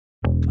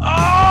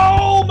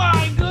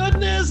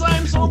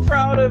so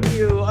proud of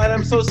you, and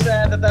I'm so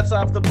sad that that's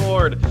off the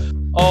board.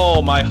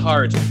 Oh, my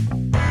heart.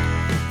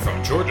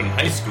 From Jordan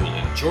High School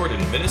in Jordan,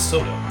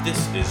 Minnesota, this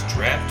is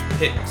Draft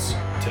Picks.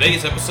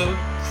 Today's episode,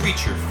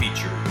 Creature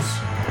Features.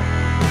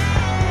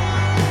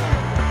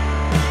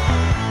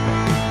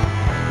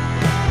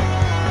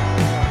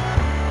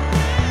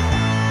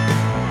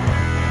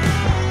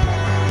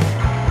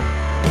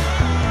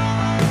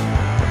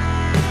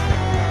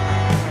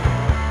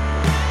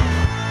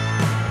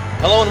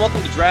 Hello and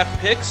welcome to Draft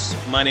Picks.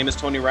 My name is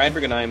Tony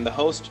Rydberg and I am the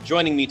host.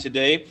 Joining me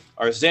today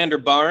are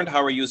Xander Barnd.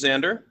 How are you,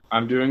 Xander?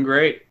 I'm doing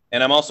great.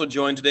 And I'm also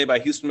joined today by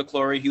Houston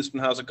McClory. Houston,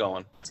 how's it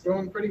going? It's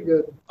going pretty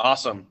good.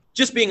 Awesome.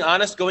 Just being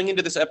honest, going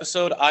into this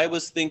episode, I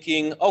was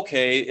thinking,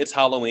 okay, it's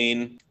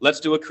Halloween. Let's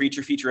do a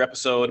creature feature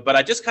episode. But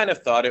I just kind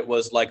of thought it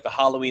was like the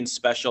Halloween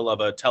special of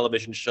a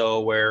television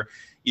show where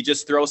you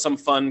just throw some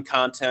fun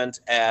content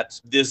at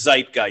the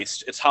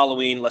zeitgeist. It's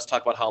Halloween. Let's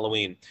talk about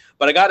Halloween.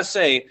 But I got to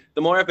say,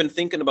 the more I've been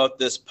thinking about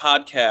this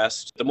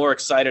podcast, the more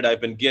excited I've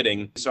been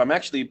getting. So I'm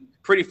actually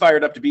pretty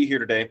fired up to be here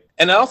today.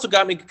 And it also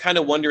got me kind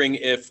of wondering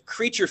if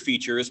creature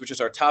features, which is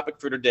our topic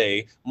for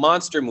today,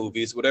 monster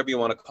movies, whatever you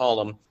want to call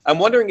them, I'm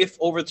wondering if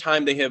over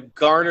time they have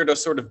garnered a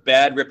sort of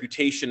bad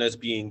reputation as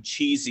being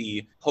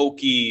cheesy,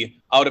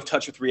 hokey, out of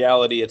touch with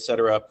reality,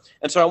 etc.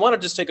 And so I want to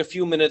just take a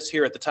few minutes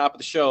here at the top of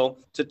the show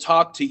to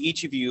talk to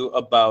each of you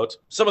about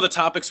some of the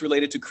topics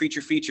related to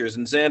creature features.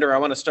 And Xander, I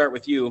want to start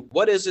with you.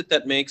 What is it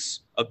that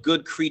makes a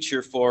good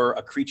creature for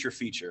a creature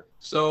feature?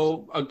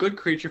 So a good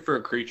creature for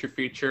a creature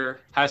feature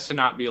has to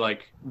not be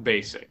like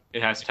basic.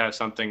 It has to have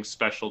something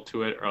special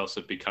to it or else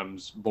it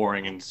becomes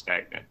boring and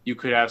stagnant. You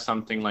could have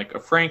something like a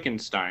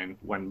Frankenstein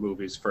when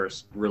movies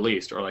first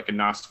released or like a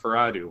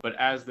Nosferatu. But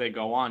as they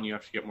go on, you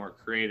have to get more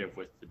creative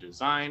with the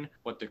design,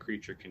 what the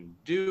creature can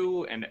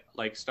do, and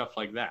like stuff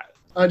like that.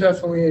 I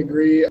definitely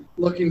agree.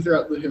 Looking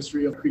throughout the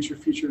history of creature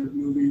feature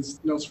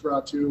movies,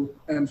 Nosferatu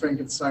and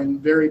Frankenstein,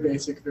 very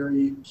basic,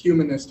 very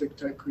humanistic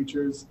type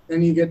creatures.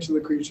 Then you get to the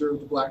creature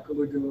of the Black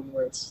Lagoon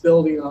where it's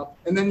building up.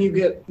 And then you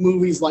get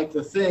movies like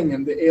The Thing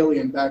and The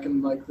Alien back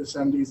in like the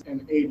 70s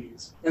and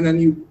 80s. And then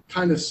you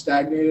kind of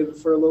stagnated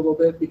for a little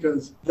bit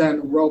because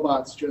then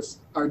robots just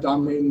are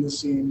dominating the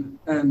scene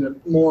and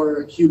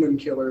more human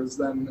killers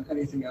than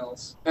anything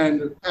else.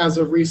 And as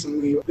of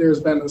recently, there's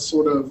been a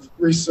sort of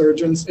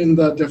resurgence in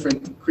the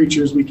different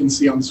creatures we can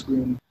see on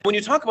screen. When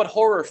you talk about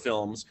horror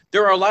films,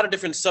 there are a lot of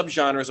different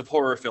subgenres of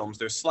horror films.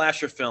 There's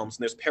slasher films,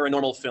 and there's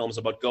paranormal films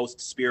about ghost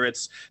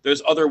spirits.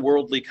 There's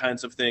otherworldly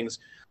kinds of things.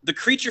 The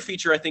creature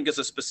feature, I think, is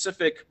a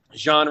specific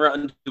genre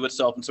unto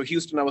itself. And so,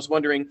 Houston, I was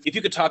wondering if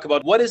you could talk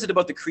about what is it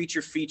about the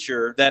creature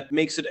feature that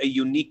makes it a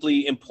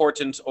uniquely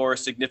important or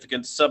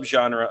significant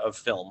subgenre of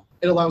film?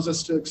 It allows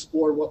us to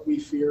explore what we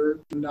fear,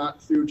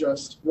 not through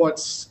just what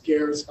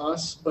scares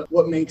us, but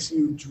what makes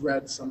you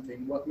dread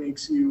something, what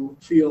makes you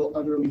feel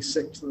utterly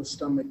sick to the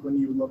stomach when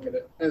you look at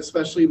it. And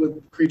especially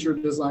with creature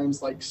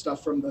designs like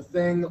stuff from The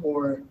Thing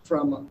or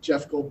from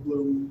Jeff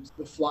Goldblum's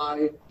The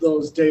Fly,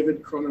 those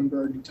David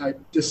Cronenberg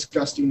type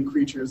disgusting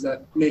creatures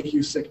that make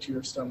you sick to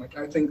your stomach.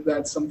 I think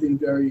that's something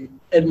very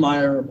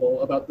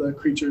admirable about the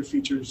creature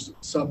features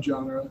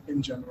subgenre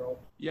in general.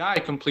 Yeah, I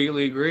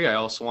completely agree. I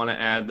also want to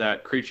add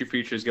that creature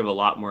features give a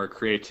lot more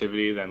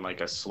creativity than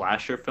like a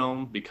slasher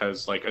film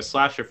because like a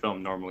slasher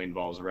film normally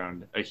involves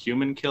around a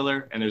human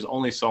killer and there's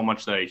only so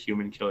much that a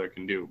human killer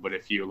can do. But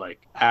if you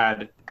like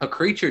add a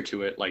creature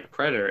to it like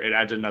Predator, it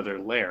adds another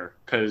layer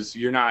because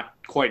you're not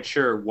quite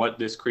sure what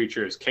this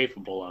creature is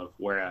capable of.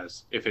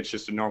 Whereas if it's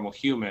just a normal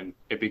human,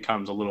 it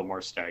becomes a little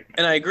more stagnant.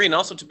 And I agree. And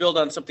also to build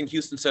on something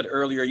Houston said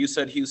earlier, you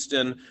said,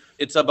 Houston,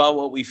 it's about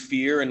what we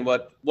fear and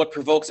what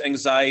provokes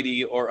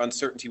anxiety or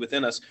uncertainty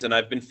within us. And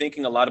I've been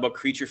thinking a lot about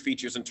creature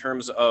features in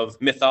terms of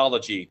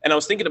mythology. And I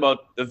was thinking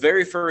about the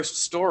very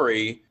first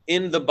story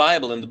in the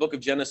Bible, in the book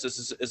of Genesis,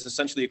 is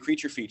essentially a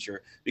creature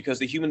feature because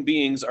the human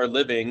beings are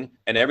living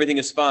and everything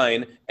is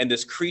fine. And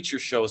this creature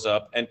shows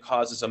up and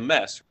causes a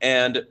mess.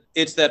 And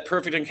it's that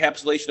perfect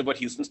encapsulation of what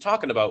Houston's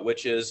talking about,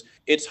 which is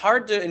it's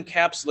hard to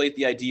encapsulate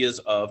the ideas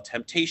of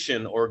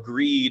temptation or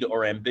greed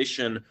or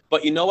ambition.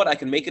 But you know what? I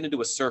can make it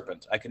into a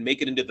serpent. I can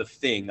make it into The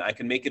Thing. I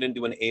can make it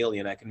into an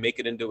alien. I can make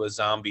it into a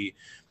zombie.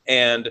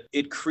 And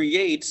it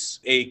creates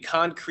a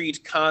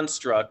concrete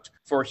construct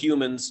for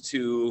humans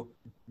to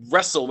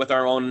wrestle with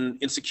our own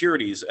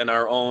insecurities and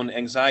our own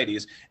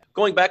anxieties.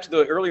 Going back to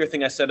the earlier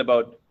thing I said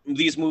about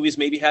these movies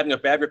maybe having a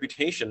bad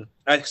reputation,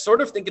 I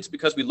sort of think it's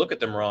because we look at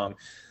them wrong.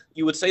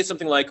 You would say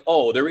something like,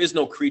 oh, there is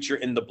no creature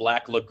in the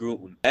Black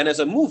Lagoon. And as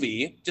a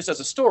movie, just as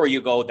a story,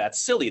 you go, that's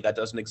silly, that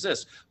doesn't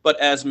exist. But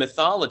as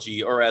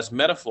mythology or as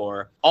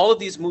metaphor, all of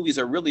these movies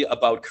are really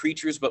about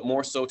creatures, but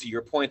more so to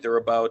your point, they're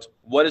about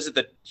what is it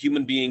that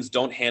human beings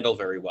don't handle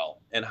very well?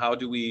 And how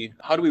do we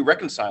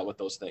reconcile with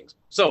those things?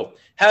 So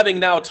having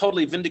now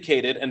totally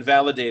vindicated and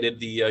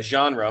validated the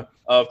genre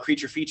of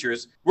creature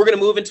features, we're going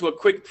to move into a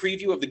quick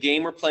preview of the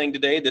game we're playing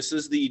today. This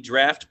is the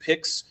Draft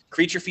Picks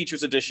Creature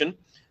Features Edition.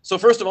 So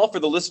first of all,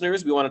 for the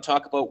listeners, we want to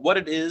talk about what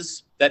it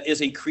is that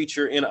is a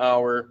creature in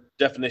our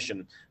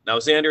definition. Now,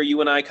 Xander, you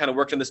and I kind of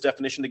worked on this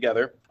definition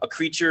together. A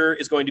creature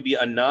is going to be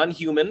a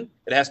non-human.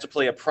 It has to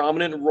play a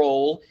prominent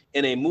role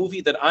in a movie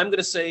that I'm going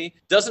to say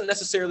doesn't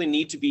necessarily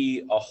need to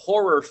be a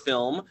horror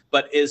film,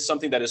 but is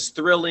something that is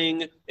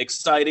thrilling,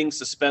 exciting,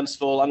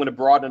 suspenseful. I'm going to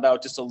broaden it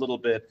out just a little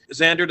bit.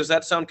 Xander, does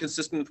that sound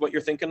consistent with what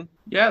you're thinking?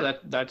 Yeah,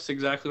 that's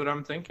exactly what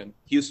I'm thinking.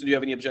 Houston, do you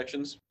have any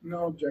objections?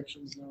 No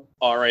objections, no.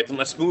 All right, then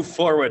let's move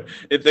forward.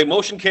 If the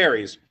motion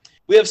carries.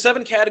 We have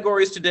 7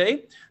 categories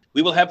today.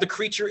 We will have the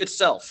creature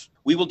itself.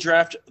 We will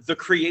draft the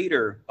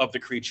creator of the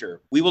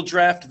creature. We will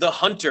draft the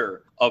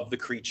hunter of the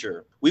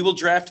creature. We will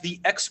draft the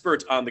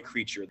expert on the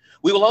creature.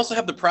 We will also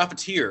have the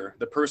profiteer,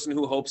 the person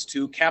who hopes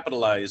to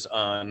capitalize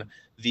on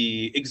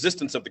the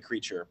existence of the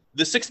creature.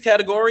 The 6th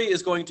category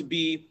is going to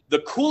be the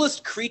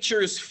coolest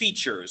creature's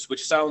features,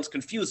 which sounds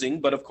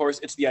confusing, but of course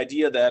it's the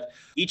idea that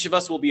each of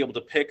us will be able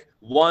to pick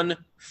one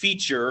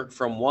feature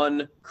from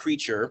one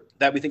creature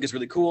that we think is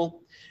really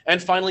cool.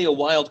 And finally, a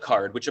wild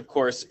card, which of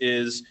course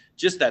is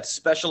just that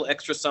special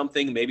extra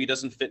something, maybe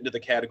doesn't fit into the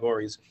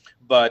categories,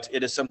 but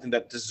it is something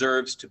that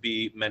deserves to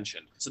be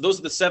mentioned. So those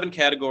are the 7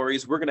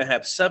 categories. We're going to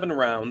have 7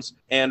 rounds,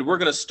 and we're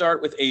going to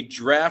start with a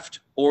draft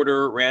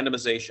order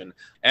randomization.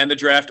 And the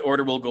draft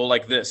order will go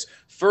like this.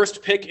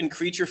 First pick in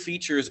creature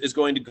features is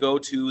going to go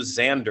to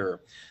Xander.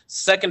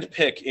 Second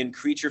pick in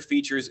creature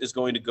features is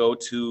going to go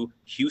to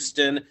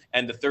Houston,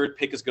 and the third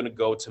pick is going to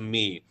go to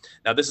me.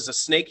 Now, this is a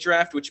snake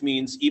draft, which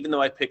means even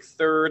though I pick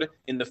third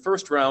in the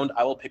first round,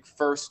 I will pick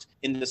first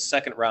in the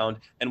second round,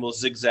 and we'll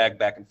zigzag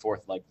back and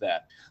forth like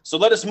that. So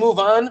let us move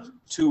on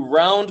to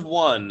round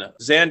 1.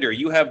 Xander,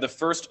 you have the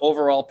first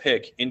overall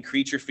pick in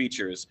creature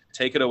features.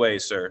 Take it away,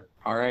 sir.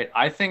 All right,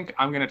 I think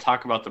I'm going to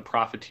talk about the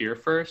profiteer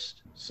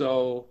first.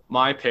 So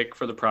my pick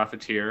for the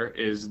profiteer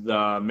is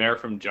the mayor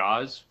from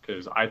Jaws,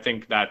 because I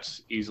think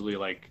that's easily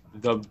like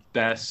the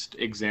best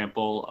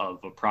example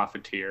of a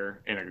profiteer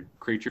in a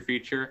creature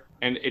feature.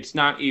 And it's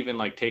not even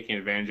like taking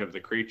advantage of the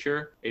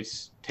creature,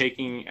 it's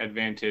taking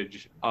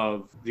advantage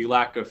of the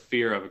lack of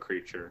fear of a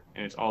creature.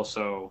 And it's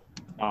also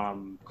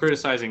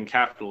criticizing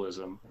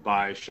capitalism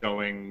by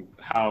showing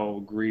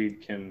how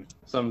greed can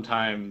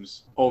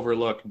sometimes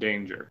overlook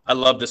danger. I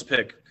love this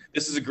pick.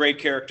 This is a great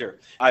character.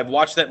 I've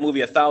watched that movie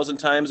 1,000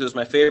 times. It was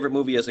my favorite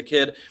movie as a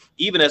kid.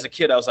 Even as a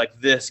kid, I was like,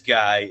 this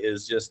guy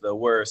is just the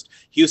worst.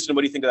 Houston,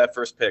 what do you think of that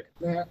first pick?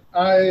 Yeah,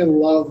 I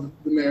love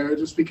the mayor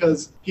just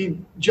because he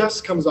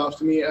just comes off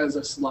to me as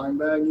a slime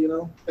bag, you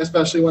know,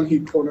 especially when he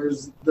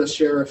corners the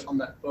sheriff on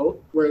that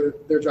boat where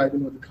they're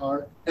driving with the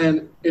car.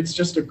 And it's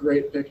just a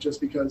great pick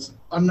just because,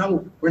 oh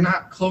no, we're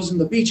not closing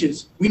the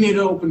beaches. We need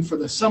to open for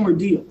the summer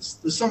deals,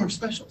 the summer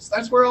specials.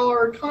 That's where all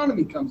our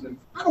economy comes in.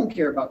 I don't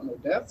care about no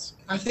deaths.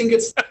 I think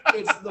it's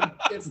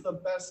the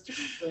best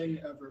thing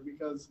ever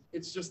because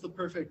it's just the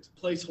perfect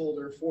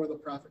placeholder for the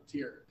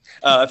profiteer.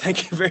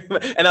 Thank you very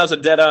much. And that was a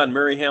dead-on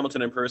Murray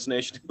Hamilton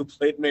impersonation who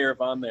played Mayor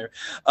Vaughn there.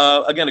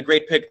 Again, a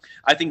great pick.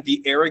 I think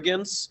the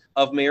arrogance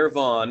of Mayor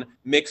Vaughn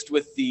mixed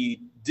with the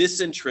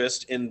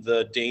disinterest in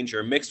the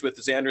danger, mixed with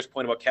Xander's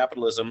point about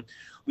capitalism.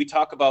 We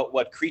talk about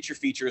what creature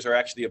features are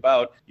actually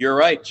about. You're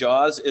right.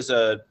 Jaws is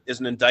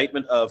an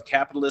indictment of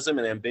capitalism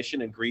and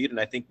ambition and greed, and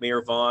I think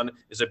Mayor Vaughn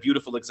is a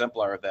beautiful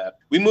exemplar of that.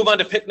 We move on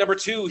to pick number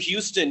 2.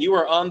 Houston, you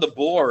are on the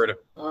board.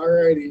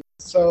 Alrighty.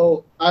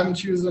 So I'm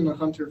choosing a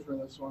hunter for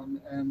this one,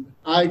 and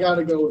I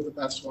gotta go with the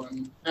best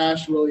one,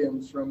 Ash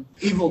Williams from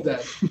Evil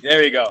Dead.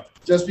 There you go.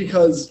 Just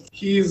because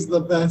he's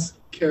the best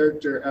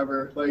character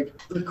ever. Like,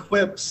 the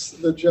quips,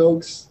 the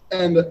jokes,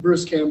 and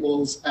Bruce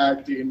Campbell's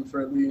acting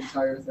for the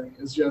entire thing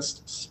is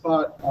just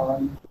spot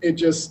on. It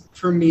just,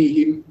 for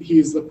me,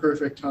 he's the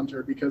perfect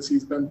hunter because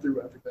he's been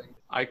through everything.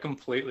 I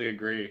completely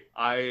agree.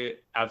 I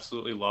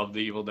absolutely love the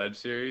Evil Dead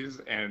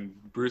series, and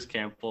Bruce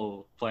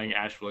Campbell playing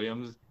Ash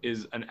Williams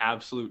is an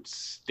absolute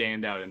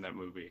standout in that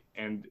movie.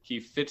 And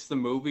he fits the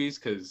movies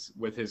because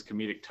with his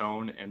comedic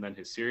tone and then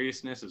his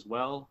seriousness as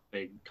well,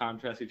 they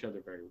contrast each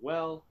other very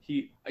well.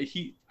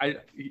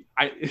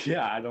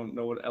 I don't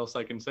know what else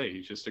I can say.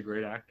 He's just a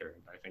great actor.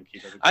 I think he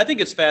does. I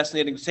think it's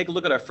fascinating to take a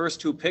look at our first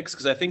 2 picks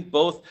because I think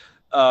both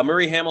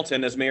Murray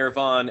Hamilton as Mayor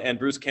Vaughn and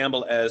Bruce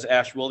Campbell as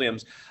Ash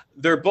Williams,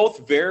 they're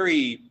both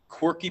very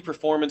quirky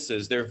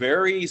performances. They're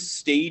very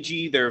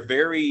stagey. They're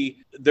very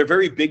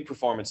big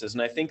performances.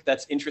 And I think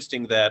that's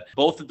interesting that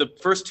both of the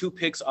first 2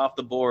 picks off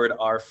the board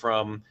are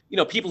from,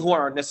 people who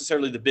aren't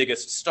necessarily the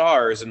biggest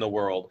stars in the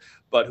world,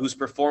 but whose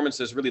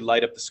performances really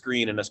light up the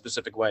screen in a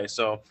specific way.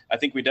 So I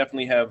think we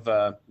definitely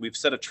have, we've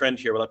set a trend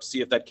here. We'll have to see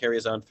if that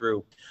carries on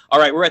through. All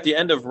right, we're at the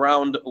end of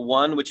round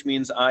 1, which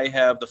means I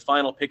have the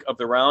final pick of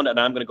the round, and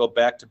I'm going to go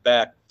back to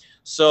back.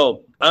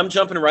 So I'm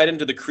jumping right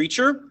into the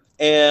creature.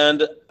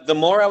 And the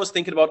more I was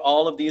thinking about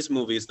all of these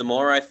movies, the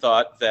more I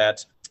thought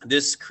that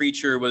this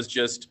creature was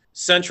just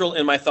central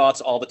in my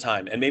thoughts all the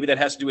time. And maybe that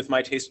has to do with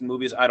my taste in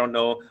movies. I don't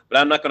know, but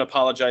I'm not going to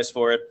apologize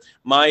for it.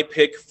 My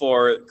pick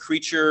for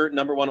creature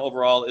number one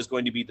overall is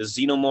going to be the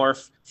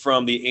xenomorph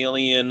from the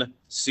Alien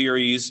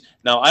series.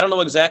 Now, I don't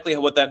know exactly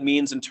what that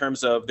means in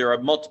terms of there are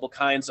multiple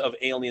kinds of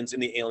aliens in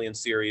the Alien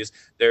series.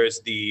 There's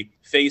the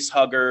face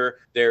hugger.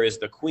 There is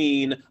the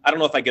queen. I don't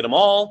know if I get them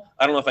all.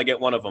 I don't know if I get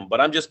one of them, but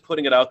I'm just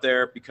putting it out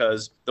there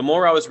because the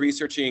more I was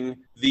researching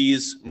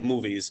these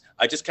movies,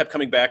 I just kept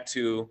coming back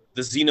to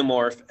the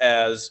xenomorph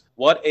as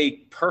what a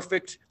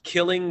perfect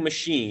killing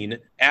machine,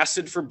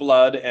 acid for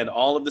blood and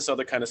all of this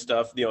other kind of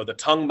stuff, you know, the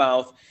tongue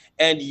mouth.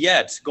 And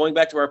yet, going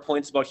back to our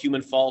points about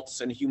human faults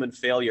and human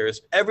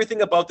failures,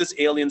 everything about this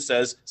alien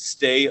says,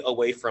 stay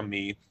away from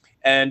me.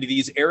 And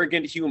these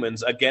arrogant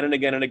humans, again and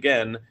again and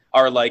again,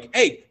 are like,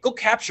 hey, go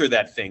capture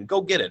that thing.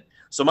 Go get it.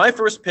 So my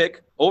first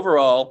pick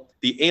overall,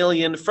 the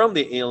alien from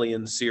the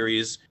Alien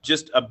series,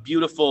 just a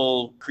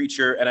beautiful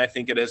creature. And I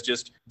think it has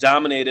just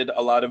dominated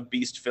a lot of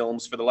beast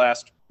films for the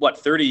last,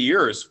 30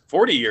 years,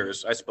 40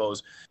 years, I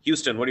suppose.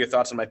 Houston, what are your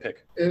thoughts on my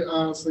pick? It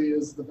honestly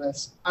is the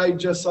best. I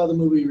just saw the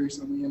movie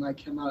recently, and I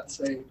cannot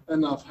say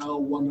enough how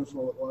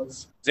wonderful it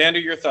was.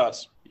 Xander, your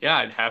thoughts? Yeah,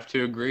 I'd have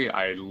to agree.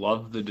 I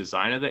love the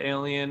design of the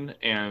alien,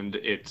 and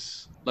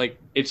its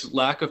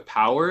lack of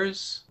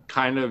powers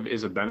kind of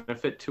is a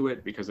benefit to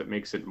it because it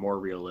makes it more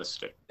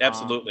realistic.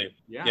 Absolutely.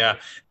 Yeah.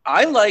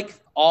 I like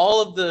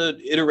all of the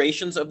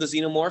iterations of the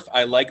xenomorph.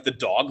 I like the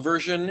dog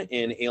version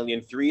in Alien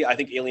 3. I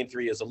think Alien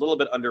 3 is a little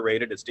bit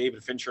underrated. It's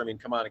David Fincher. I mean,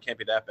 come on, it can't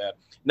be that bad.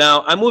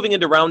 Now, I'm moving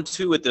into round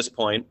 2 at this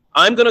point.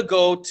 I'm going to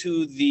go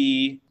to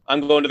the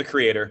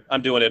creator.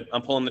 I'm doing it.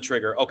 I'm pulling the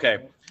trigger.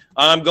 Okay.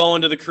 I'm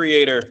going to the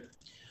creator.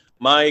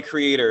 My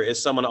creator is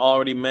someone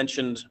already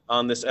mentioned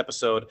on this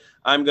episode.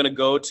 I'm going to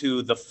go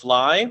to The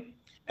Fly.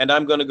 And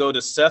I'm going to go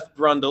to Seth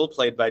Brundle,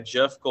 played by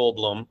Jeff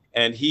Goldblum,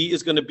 and he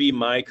is going to be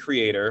my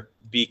creator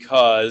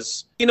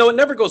because, it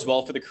never goes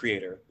well for the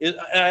creator. And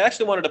I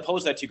actually wanted to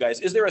pose that to you guys.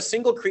 Is there a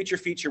single creature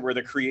feature where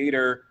the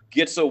creator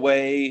gets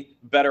away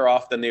better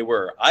off than they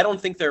were? I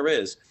don't think there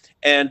is.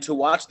 And to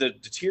watch the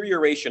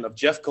deterioration of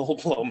Jeff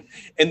Goldblum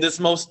in this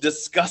most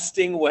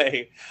disgusting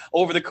way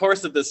over the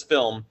course of this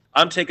film,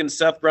 I'm taking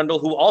Seth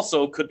Brundle, who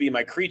also could be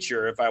my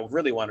creature if I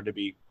really wanted to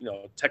be,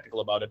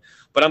 technical about it.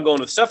 But I'm going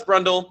with Seth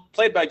Brundle,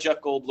 played by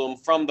Jeff Goldblum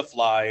from The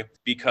Fly,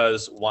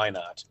 because why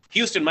not?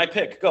 Houston, my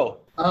pick. Go.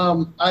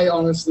 I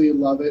honestly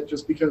love it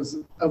just because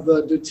of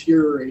the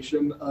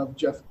deterioration of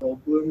Jeff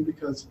Goldblum,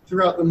 because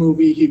throughout the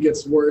movie, he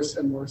gets worse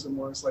and worse and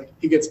worse. Like,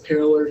 he gets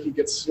paler, he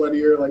gets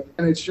sweatier,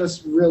 and it's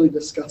just really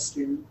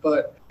disgusting.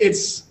 But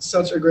it's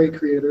such a great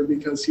creator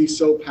because he's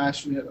so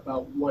passionate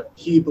about what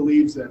he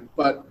believes in,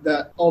 but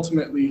that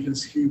ultimately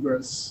his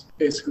hubris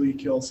basically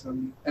kills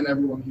him and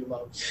everyone he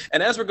loves.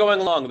 And as we're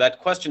going along,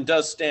 that question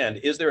does stand.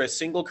 Is there a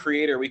single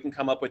creator we can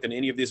come up with in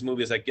any of these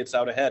movies that gets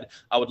out ahead?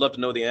 I would love to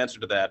know the answer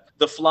to that.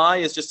 The Fly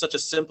is just such a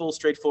simple,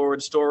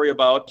 straightforward story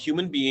about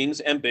human beings'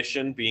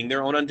 ambition being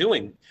their own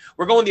undoing.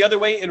 We're going the other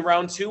way in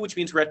round 2, which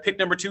means we're at pick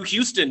number 2.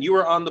 Houston, you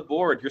are on the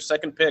board. Your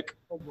second pick.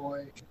 Oh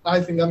boy. I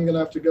think I'm going to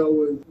have to go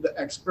with The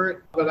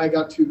Expert, but I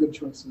got 2 good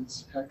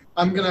choices. Heck.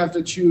 I'm going to have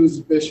to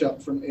choose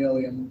Bishop from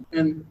Alien.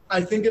 And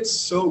I think it's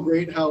so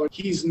great how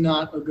he's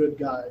not a good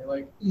guy.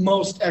 Like,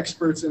 most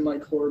experts in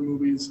horror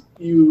movies,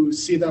 you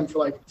see them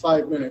for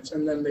 5 minutes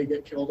and then they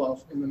get killed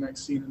off in the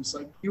next scene. And it's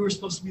like, you were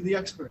supposed to be the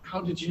expert.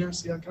 How did you never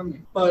see that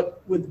coming?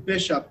 But with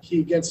Bishop,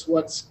 he gets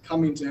what's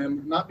coming to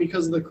him, not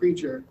because of the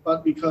creature,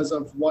 but because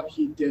of what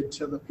he did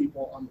to the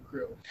people on the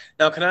crew.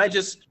 Now, can I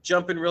just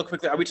jump in real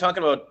quickly? Are we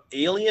talking about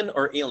Alien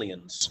or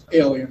Aliens?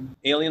 Alien.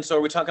 Alien. So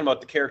are we talking about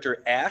the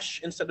character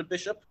Ash instead of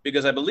Bishop?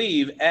 Because I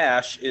believe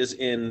Ash is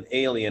in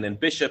Alien and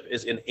Bishop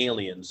is in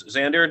Aliens.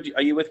 Xander,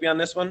 are you with me on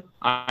this one?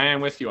 I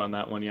am with you on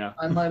that one, yeah.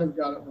 I might have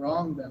got it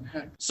wrong then.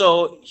 Heck.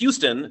 So,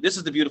 Houston, this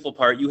is the beautiful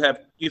part. You've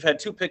had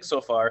 2 picks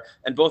so far,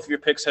 and both of your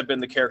picks have been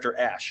the character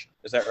Ash.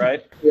 Is that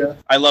right? Yeah.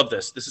 I love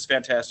this. This is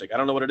fantastic. I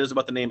don't know what it is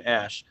about the name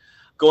Ash.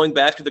 Going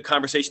back to the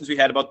conversations we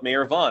had about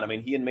Mayor Vaughn, I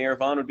mean, he and Mayor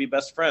Vaughn would be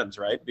best friends,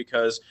 right?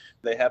 Because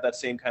they have that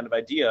same kind of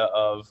idea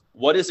of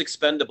what is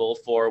expendable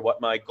for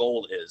what my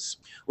goal is.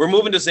 We're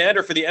moving to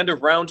Xander for the end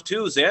of round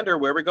 2. Xander,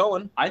 where are we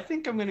going? I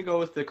think I'm going to go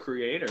with the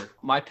creator.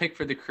 My pick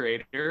for the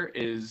creator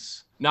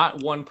is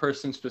not one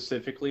person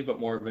specifically, but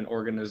more of an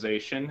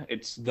organization.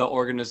 It's the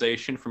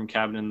organization from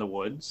Cabin in the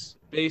Woods.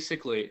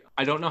 Basically,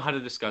 I don't know how to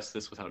discuss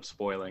this without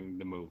spoiling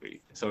the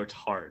movie, so it's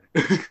hard.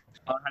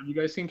 Have you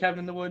guys seen Cabin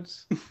in the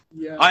Woods?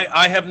 Yeah.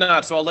 I have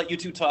not, so I'll let you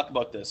two talk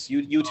about this.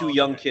 You two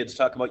young kids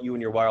talk about you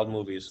and your wild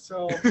movies.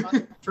 So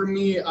for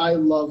me, I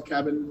love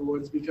Cabin in the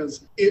Woods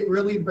because it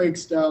really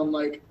breaks down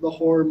the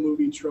horror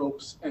movie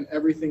tropes and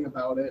everything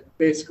about it,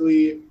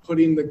 basically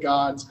putting the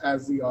gods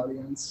as the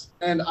audience.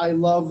 And I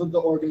love the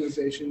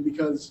organization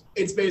because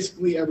it's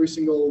basically every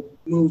single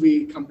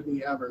movie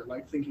company ever,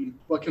 thinking,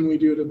 what can we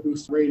do to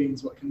boost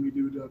ratings? What can we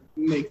do to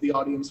make the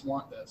audience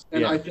want this?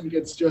 And I think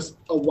it's just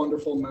a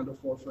wonderful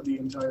metaphor for the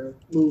entire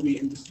movie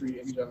industry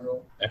in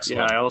general.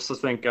 Excellent. Yeah, I also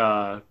think,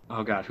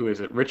 who is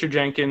it? Richard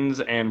Jenkins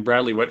and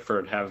Bradley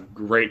Whitford have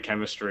great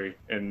chemistry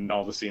in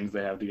all the scenes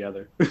they have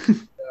together.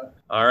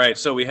 All right,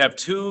 so we have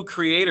 2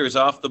 creators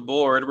off the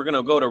board. We're going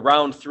to go to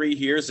round 3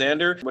 here.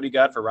 Xander, what do you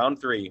got for round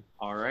 3?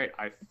 All right,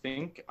 I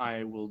think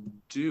I will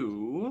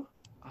do...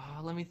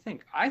 let me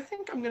think. I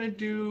think I'm going to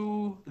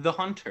do The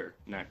Hunter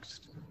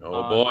next.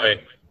 Oh,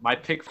 boy. My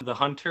pick for The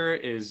Hunter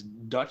is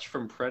Dutch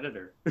from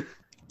Predator.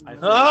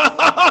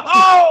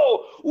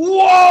 Oh!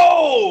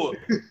 Whoa!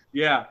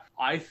 Yeah,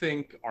 I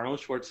think Arnold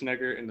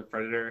Schwarzenegger in The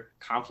Predator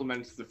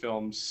complements the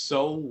film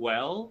so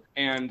well.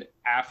 And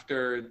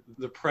after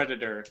The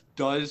Predator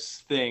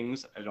does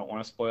things, I don't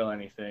want to spoil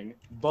anything,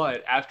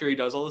 but after he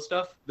does all this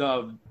stuff,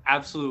 the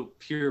absolute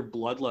pure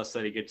bloodlust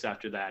that he gets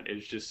after that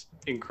is just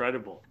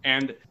incredible.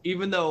 And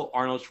even though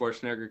Arnold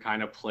Schwarzenegger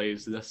kind of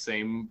plays the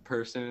same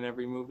person in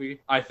every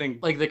movie, I think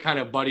like the kind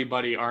of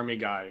buddy army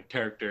guy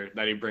character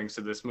that he brings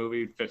to this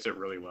movie fits it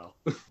really well.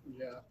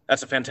 Yeah.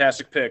 That's a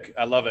fantastic pick.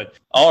 I love it.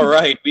 All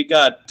right, we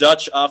got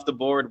Dutch off the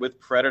board with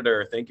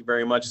Predator. Thank you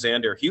very much,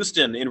 Xander.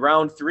 Houston, in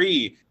round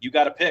 3, you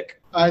got a pick.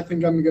 I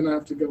think I'm going to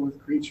have to go with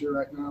Creature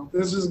right now.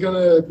 This is going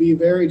to be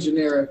very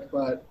generic,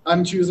 but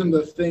I'm choosing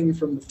The Thing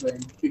from The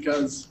Thing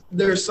because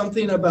there's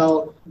something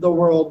about the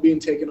world being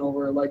taken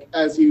over, like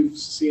as you've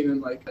seen in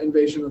like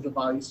Invasion of the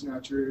Body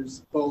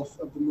Snatchers, both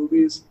of the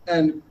movies.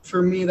 And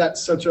for me,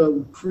 that's such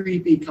a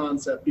creepy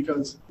concept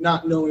because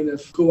not knowing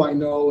if who I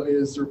know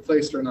is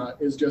replaced or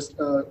not is just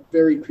a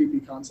very creepy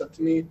concept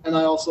to me. And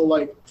I also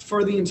like,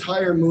 for the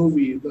entire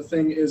movie, The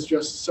Thing is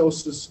just so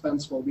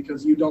suspenseful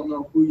because you don't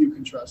know who you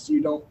can trust.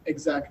 You don't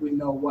exactly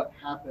know what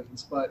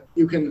happens, but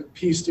you can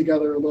piece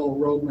together a little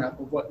roadmap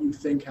of what you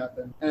think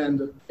happened,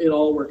 and it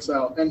all works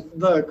out. And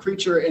the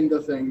creature in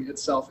The Thing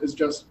itself is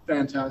just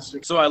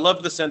fantastic. So I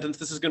love the sentence.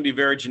 This is going to be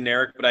very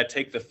generic, but I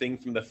take the thing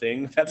from The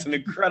Thing. That's an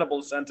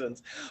incredible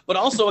sentence. But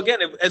also, again,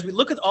 as we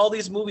look at all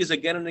these movies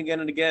again and again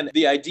and again,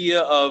 the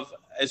idea of,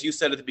 as you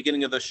said at the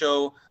beginning of the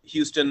show,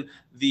 Houston,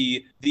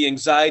 the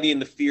anxiety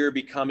and the fear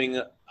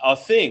becoming a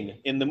thing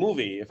in the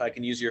movie, if I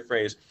can use your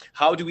phrase.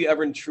 How do we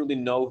ever truly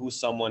know who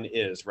someone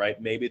is,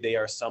 right? Maybe they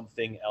are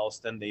something else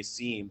than they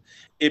seem.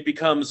 It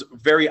becomes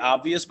very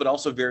obvious, but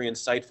also very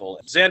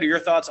insightful. Xander, your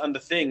thoughts on The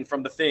Thing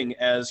from The Thing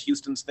as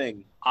Houston's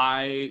thing?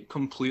 I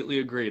completely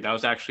agree. That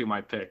was actually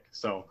my pick.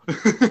 So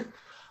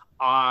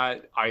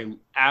I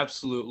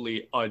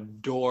absolutely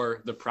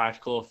adore the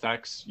practical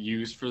effects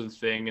used for The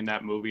Thing in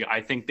that movie.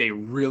 I think they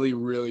really,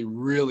 really,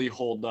 really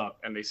hold up,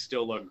 and they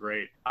still look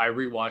great. I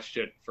rewatched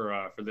it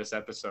for this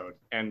episode,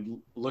 and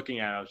looking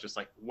at it, I was just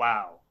like,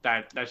 wow,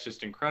 that's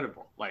just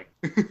incredible. Like,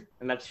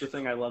 and that's the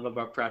thing I love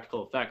about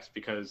practical effects,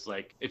 because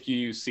like if you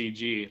use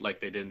CG like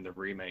they did in the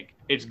remake,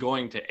 it's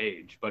going to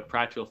age, but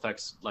practical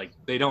effects, like,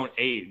 they don't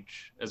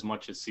age as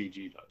much as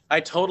CG does. I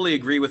totally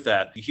agree with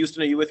that.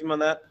 Houston, are you with him on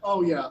that?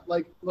 Oh yeah,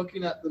 like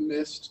looking at The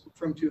Mist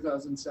from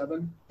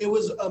 2007, it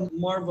was a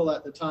marvel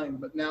at the time,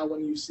 but now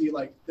when you see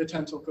like the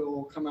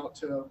tentacle come out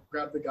to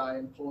grab the guy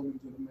and pull him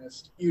into the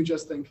mist, you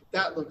just think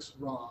that looks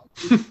wrong.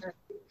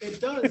 It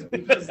does,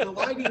 because the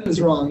lighting is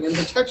wrong and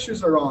the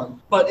textures are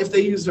wrong. But if they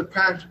used a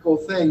practical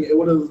thing, it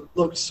would have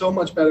looked so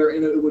much better,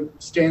 and it would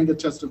stand the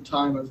test of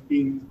time as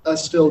being a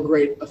still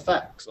great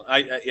effect.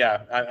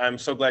 I'm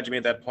so glad you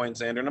made that point,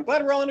 Xander, and I'm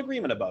glad we're all in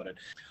agreement about it.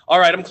 All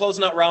right, I'm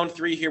closing out round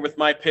 3 here with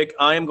my pick.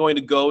 I am going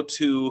to go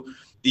to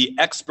the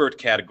expert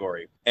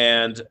category.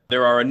 And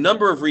there are a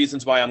number of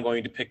reasons why I'm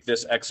going to pick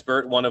this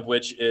expert, one of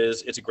which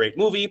is it's a great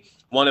movie.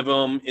 One of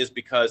them is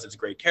because it's a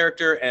great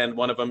character. And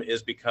one of them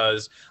is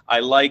because I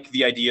like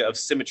the idea of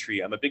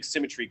symmetry. I'm a big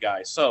symmetry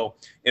guy. So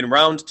in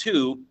round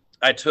 2,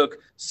 I took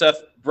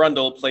Seth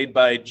Brundle, played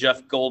by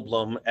Jeff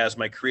Goldblum, as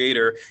my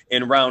creator.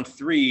 In round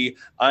 3,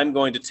 I'm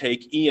going to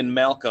take Ian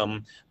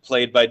Malcolm,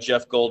 played by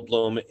Jeff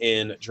Goldblum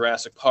in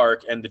Jurassic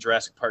Park and the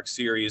Jurassic Park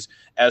series,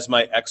 as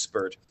my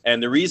expert.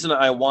 And the reason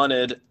I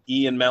wanted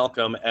Ian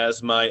Malcolm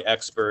as my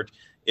expert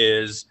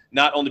is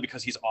not only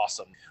because he's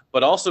awesome,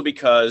 but also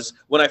because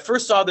when I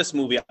first saw this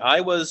movie,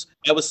 I was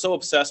so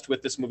obsessed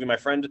with this movie. My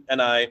friend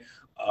and I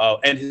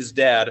and his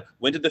dad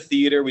went to the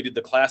theater. We did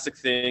the classic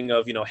thing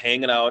of,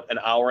 hanging out an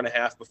hour and a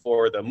half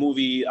before the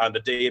movie on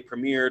the day it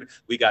premiered.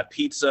 We got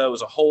pizza. It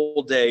was a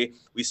whole day.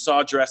 We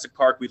saw Jurassic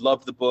Park. We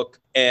loved the book.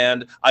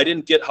 And I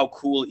didn't get how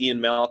cool Ian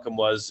Malcolm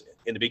was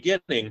in the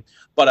beginning,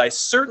 but I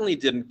certainly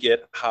didn't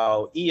get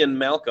how Ian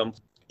Malcolm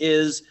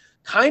is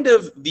kind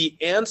of the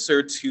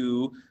answer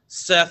to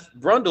Seth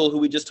Brundle, who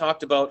we just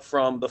talked about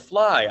from The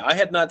Fly. I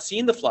had not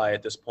seen The Fly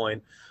at this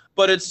point.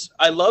 But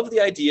I love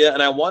the idea,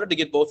 and I wanted to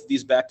get both of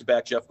these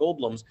back-to-back Jeff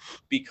Goldblums,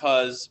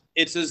 because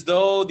it's as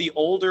though the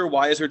older,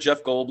 wiser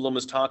Jeff Goldblum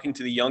is talking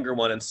to the younger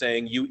one and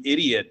saying, "You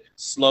idiot,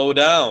 slow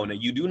down.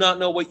 You do not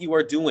know what you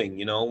are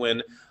doing."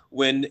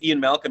 When Ian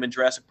Malcolm in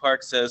Jurassic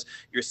Park says,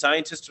 "Your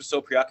scientists were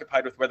so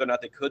preoccupied with whether or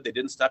not they could, they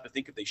didn't stop to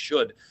think if they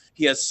should."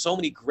 He has so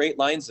many great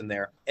lines in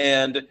there.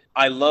 And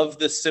I love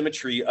the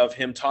symmetry of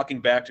him talking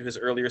back to his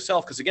earlier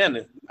self. Because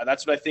again,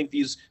 that's what I think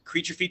these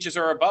creature features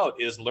are about,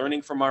 is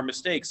learning from our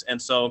mistakes.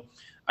 And so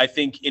I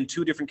think in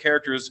 2 different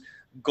characters,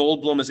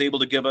 Goldblum is able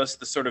to give us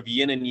the sort of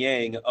yin and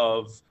yang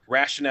of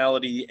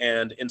rationality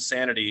and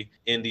insanity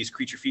in these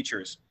creature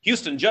features.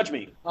 Houston, judge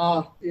me.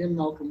 Ian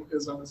Malcolm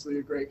is honestly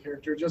a great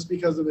character just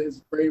because of his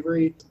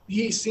bravery.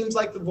 He seems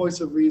like the voice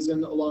of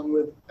reason along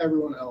with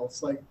everyone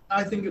else. Like,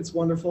 I think it's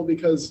wonderful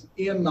because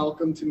Ian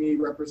Malcolm to me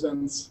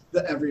represents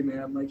the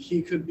everyman. Like,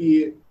 he could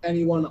be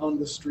anyone on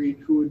the street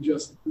who would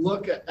just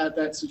look at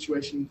that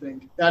situation and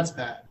think, that's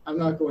bad. I'm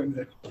not going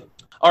there.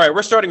 All right,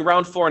 we're starting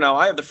round 4 now.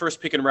 I have the first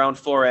pick in round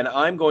 4, and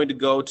I'm going to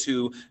go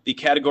to the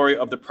category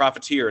of the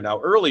Profiteer. Now,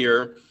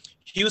 earlier,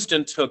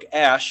 Houston took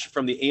Ash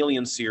from the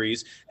Alien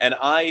series, and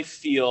I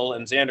feel,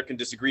 and Xander can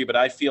disagree, but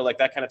I feel like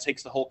that kind of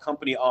takes the whole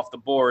company off the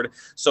board.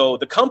 So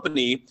the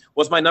company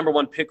was my number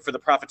 1 pick for the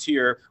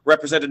Profiteer,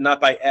 represented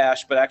not by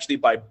Ash, but actually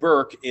by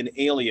Burke in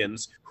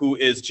Aliens, who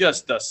is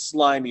just the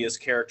slimiest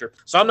character.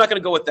 So I'm not going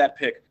to go with that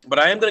pick, but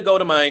I am going to go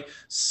to my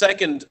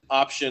second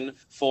option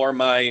for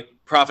my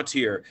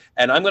Profiteer,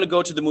 and I'm going to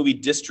go to the movie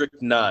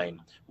District 9,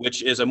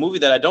 which is a movie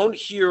that I don't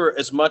hear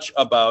as much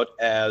about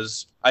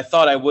as I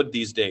thought I would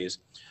these days.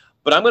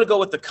 But I'm going to go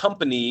with the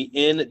company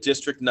in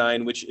District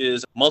 9, which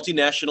is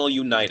Multinational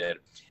United.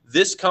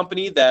 This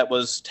company that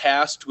was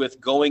tasked with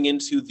going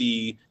into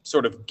the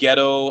sort of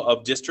ghetto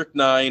of District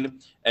 9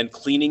 and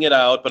cleaning it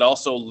out, but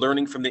also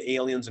learning from the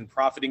aliens and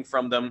profiting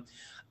from them.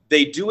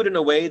 They do it in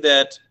a way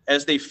that,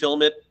 as they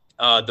film it,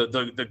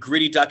 the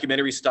gritty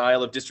documentary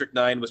style of District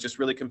 9 was just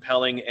really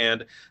compelling,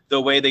 and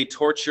the way they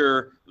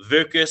torture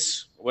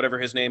Verkus, whatever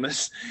his name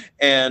is,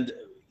 and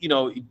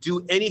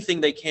do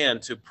anything they can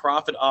to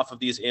profit off of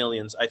these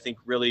aliens, I think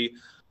really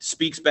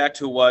speaks back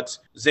to what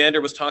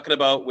Xander was talking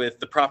about with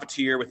the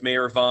Profiteer, with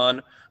Mayor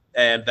Vaughn,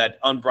 and that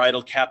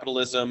unbridled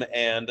capitalism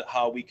and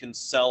how we can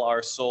sell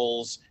our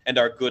souls and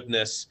our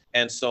goodness.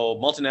 And so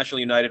Multinational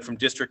United from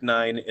District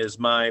 9 is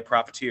my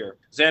Profiteer.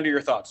 Xander,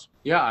 your thoughts?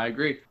 Yeah, I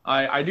agree.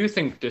 I do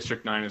think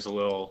District 9 is a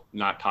little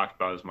not talked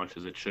about as much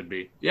as it should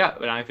be. Yeah,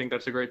 and I think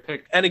that's a great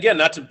pick. And again,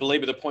 not to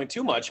belabor the point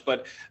too much,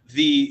 but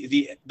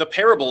the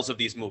parables of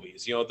these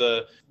movies,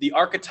 the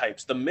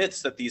archetypes, the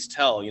myths that these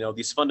tell,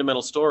 these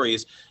fundamental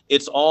stories,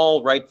 it's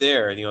all right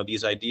there.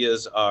 These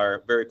ideas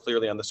are very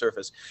clearly on the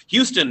surface.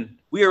 Houston,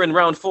 we are in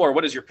round 4.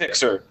 What is your pick,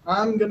 sir?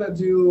 I'm going to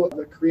do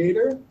the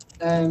creator,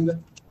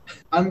 and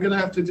I'm going to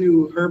have to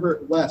do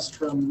Herbert West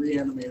from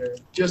Reanimator,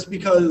 just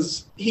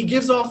because he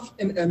gives off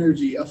an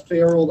energy, a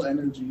feral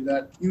energy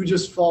that you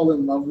just fall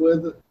in love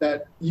with,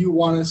 that you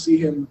want to see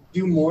him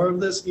do more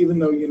of this, even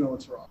though you know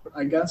it's wrong,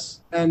 I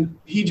guess. And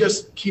he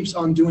just keeps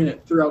on doing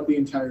it throughout the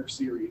entire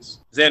series.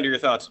 Xander, your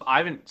thoughts? I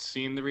haven't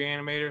seen The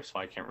Reanimator, so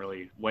I can't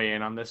really weigh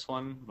in on this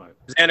one. But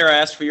Xander, I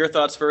asked for your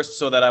thoughts first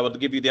so that I would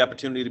give you the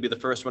opportunity to be the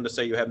first one to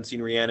say you haven't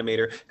seen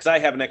Reanimator, because I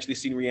haven't actually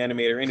seen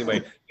Reanimator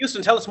anyway.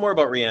 Houston, tell us more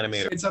about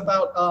Reanimator. It's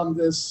about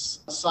this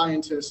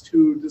scientist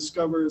who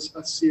discovers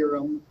a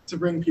serum to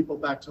bring people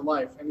back to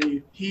life.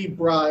 And he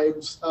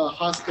bribes a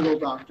hospital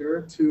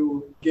doctor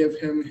to give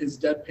him his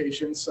dead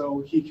patients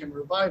so he can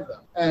revive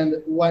them. And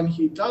when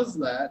he does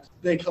that,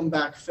 they come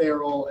back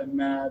feral and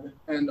mad,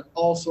 and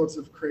all sorts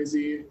of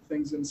crazy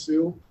things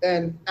ensue.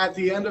 And at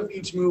the end of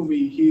each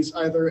movie, he's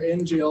either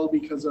in jail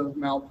because of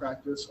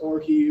malpractice or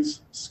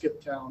he's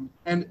skipped town.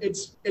 And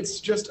it's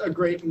just a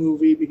great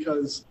movie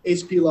because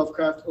H.P.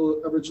 Lovecraft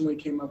originally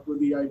came up with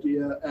the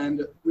idea,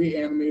 and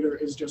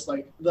Reanimator is just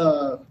like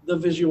the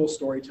visual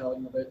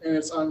storytelling of it. And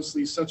it's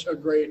honestly such a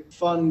great,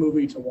 fun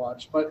movie to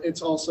watch, but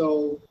it's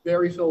also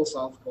very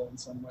philosophical in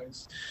some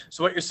ways.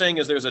 So what you're saying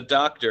is there's a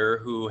doctor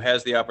who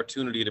has the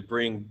opportunity to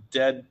bring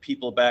dead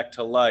people back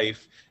to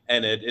life,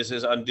 and it is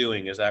his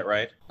undoing. Is that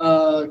right?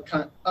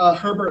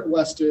 Herbert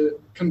West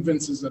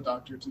convinces the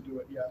doctor to do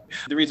it, yeah.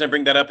 The reason I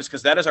bring that up is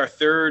because that is our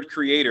third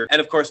creator.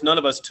 And of course, none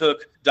of us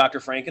took Dr.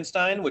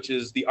 Frankenstein, which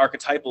is the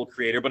archetypal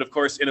creator. But of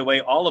course, in a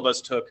way, all of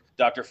us took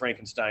Dr.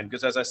 Frankenstein,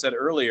 because as I said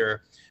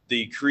earlier,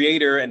 the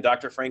creator and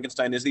Dr.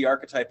 Frankenstein is the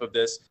archetype of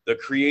this. The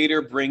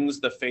creator brings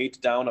the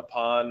fate down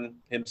upon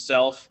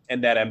himself,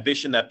 and that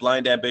ambition, that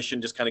blind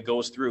ambition, just kind of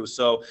goes through.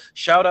 So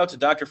shout out to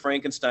Dr.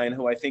 Frankenstein,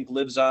 who I think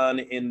lives on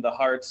in the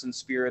hearts and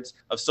spirits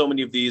of so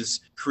many of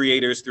these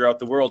creators throughout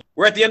the world.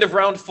 We're at the end of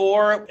round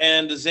 4,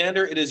 and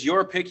Xander, it is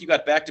your pick. You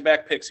got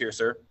back-to-back picks here,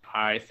 sir.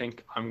 I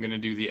think I'm going to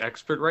do the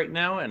expert right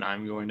now, and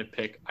I'm going to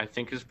pick, I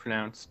think is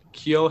pronounced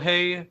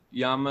Kyohei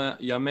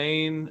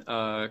Yamain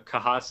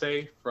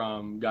Kahase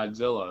from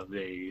Godzilla,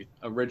 the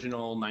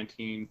original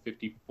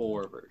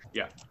 1954 version.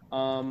 Yeah.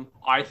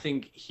 I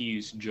think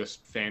he's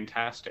just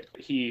fantastic.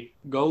 He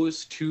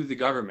goes to the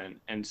government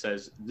and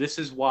says, this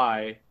is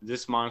why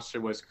this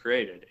monster was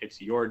created.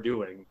 It's your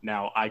doing.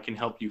 Now I can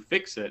help you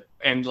fix it.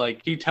 And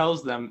he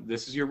tells them,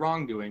 this is your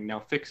wrongdoing. Now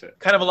fix it.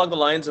 Kind of along the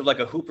lines of like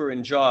a Hooper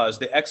in Jaws,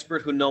 the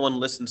expert who no one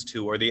listens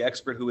to, or the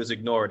expert who is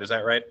ignored. Is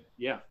that right?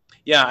 Yeah.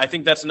 Yeah, I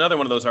think that's another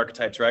one of those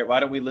archetypes, right? Why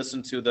don't we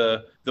listen to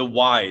the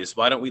wise?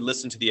 Why don't we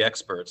listen to the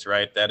experts,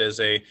 right? That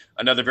is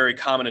another very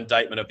common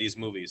indictment of these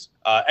movies.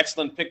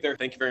 Excellent pick there.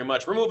 Thank you very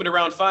much. We're moving to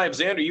round 5.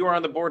 Xander, you are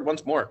on the board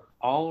once more.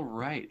 All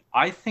right.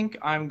 I think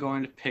I'm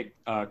going to pick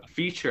a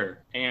feature.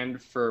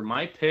 And for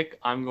my pick,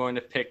 I'm going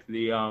to pick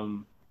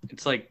the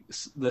It's like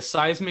the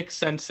seismic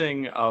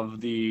sensing of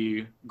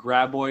the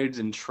graboids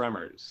and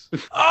tremors.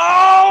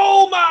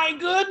 Oh my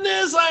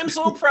goodness, I'm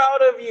so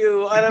proud of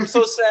you. And I'm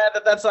so sad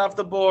that that's off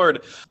the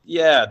board.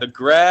 Yeah, the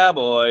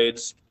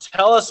graboids.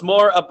 Tell us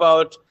more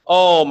about,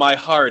 oh, my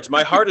heart.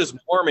 My heart is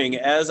warming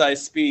as I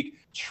speak.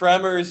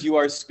 Tremors, you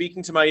are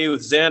speaking to my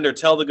youth. Xander,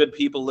 tell the good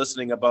people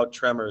listening about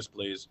Tremors,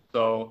 please.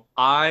 So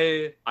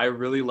I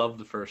really love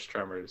the first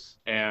Tremors.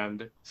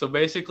 And so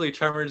basically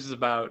Tremors is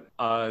about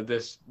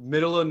this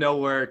middle of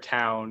nowhere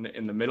town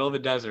in the middle of a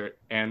desert,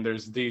 and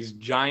there's these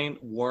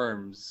giant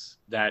worms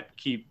that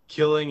keep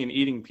killing and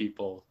eating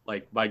people,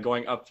 like by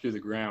going up through the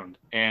ground.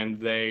 And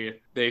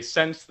they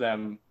sense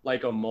them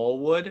like a mole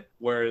would,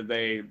 where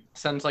they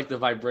sense like the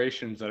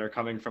vibrations that are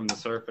coming from the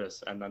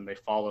surface, and then they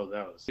follow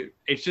those.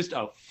 It's just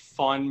a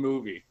fun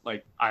movie.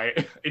 Like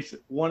it's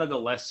one of the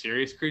less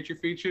serious creature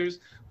features,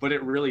 but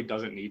it really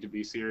doesn't need to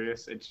be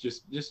serious. It's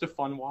just a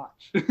fun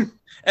watch.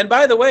 And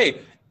by the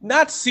way,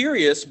 not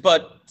serious,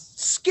 but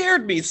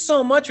scared me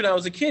so much when I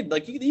was a kid.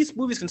 Like, these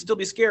movies can still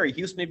be scary.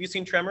 Houston, have you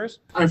seen Tremors?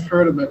 I've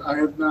heard of it. I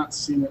have not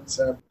seen it,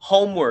 Seb.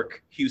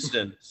 Homework,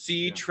 Houston.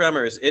 See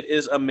Tremors. It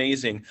is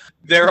amazing.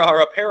 There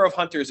are a pair of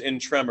hunters in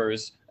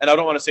Tremors, and I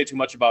don't want to say too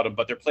much about them,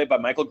 but they're played by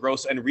Michael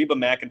Gross and Reba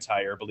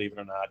McEntire, believe it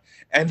or not.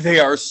 And they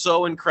are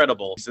so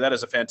incredible. So that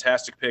is a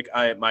fantastic pick.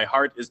 My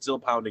heart is still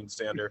pounding,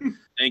 Sander.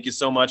 Thank you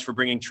so much for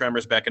bringing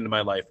Tremors back into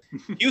my life.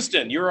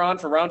 Houston, you're on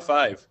for round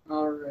 5.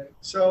 All right.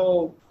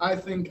 So I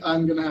think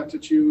I'm going to have to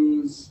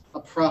choose a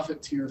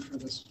profiteer for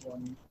this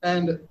one.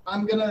 And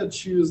I'm going to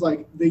choose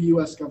like the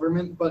U.S.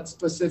 government, but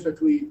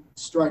specifically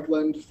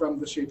Strickland from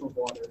The Shape of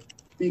Water,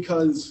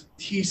 because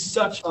he's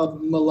such a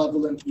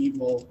malevolent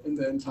evil in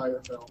the entire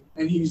film.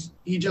 And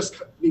he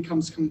just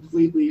becomes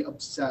completely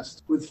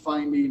obsessed with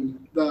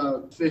finding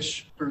the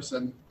fish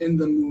person in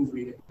the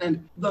movie.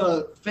 And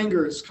the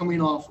fingers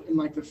coming off in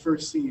like the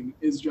first scene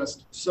is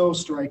just so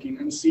striking,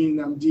 and seeing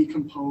them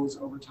decompose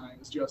over time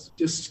is just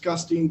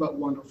disgusting but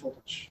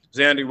wonderful.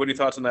 Xander, what are your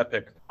thoughts on that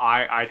pick?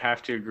 I'd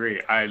have to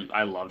agree.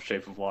 I love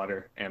Shape of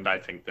Water, and I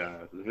think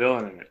the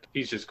villain in it,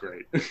 he's just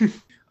great.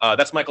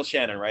 That's Michael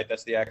Shannon, right?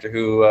 That's the actor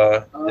who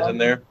is in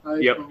there.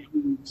 Yep.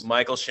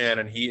 Michael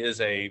Shannon. He is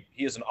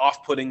an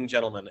off-putting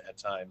gentleman at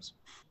times.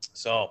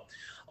 So,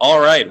 all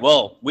right.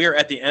 Well, we are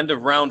at the end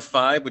of round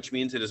 5, which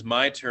means it is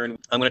my turn.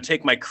 I'm going to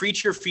take my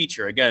creature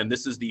feature. Again,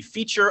 this is the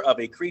feature of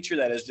a creature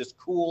that is just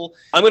cool.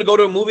 I'm going to go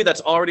to a movie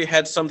that's already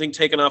had something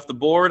taken off the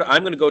board.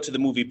 I'm going to go to the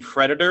movie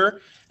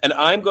Predator, and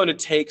I'm going to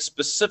take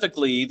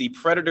specifically the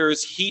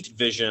Predator's heat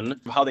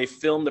vision, how they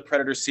film the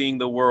Predator seeing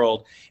the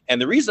world.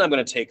 And the reason I'm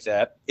going to take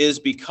that is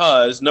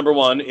because, number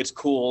one, it's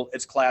cool,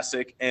 it's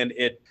classic, and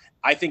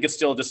I think it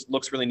still just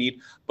looks really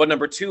neat. But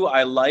number 2,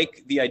 I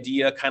like the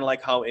idea, kind of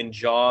like how in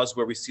Jaws,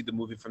 where we see the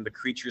movie from the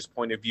creature's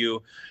point of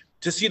view,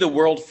 to see the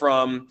world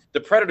from the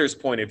Predator's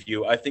point of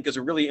view, I think is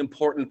a really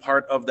important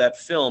part of that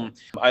film.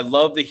 I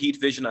love the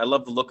heat vision. I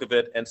love the look of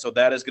it. And so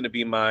that is going to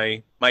be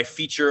my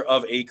feature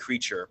of a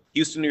creature.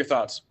 Houston, your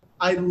thoughts?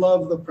 I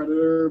love the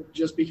Predator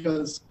just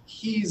because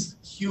he's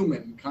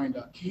human, kind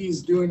of.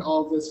 He's doing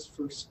all this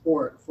for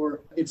sport,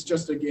 it's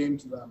just a game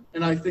to them.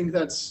 And I think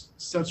that's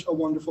such a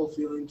wonderful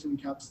feeling to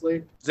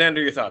encapsulate.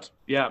 Xander, your thoughts?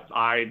 Yeah,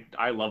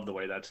 I love the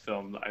way that's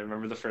filmed. I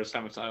remember the first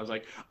time I saw it, I was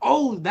like,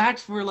 oh,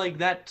 that's where like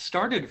that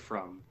started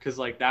from. Because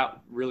like that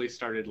really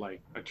started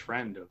like a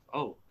trend of,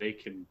 oh, they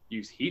can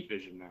use heat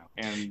vision now.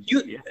 And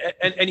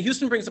and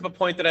Houston brings up a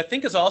point that I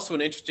think is also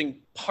an interesting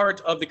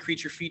part of the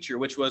creature feature,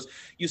 which was,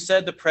 you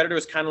said the Predator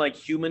is kind of like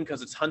human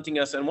because it's hunting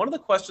us. And one of the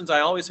questions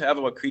I always have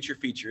about creature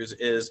features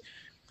is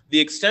the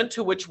extent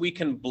to which we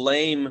can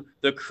blame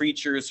the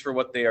creatures for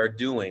what they are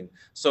doing.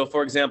 So,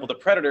 for example, the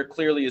Predator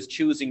clearly is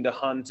choosing to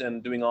hunt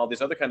and doing all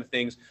these other kind of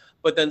things.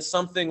 But then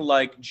something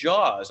like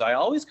Jaws, I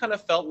always kind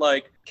of felt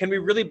like, can we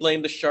really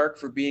blame the shark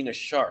for being a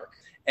shark?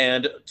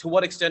 And to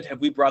what extent have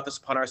we brought this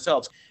upon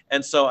ourselves?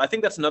 And so I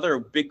think that's another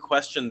big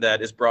question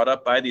that is brought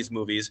up by these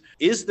movies.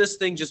 Is this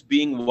thing just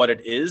being what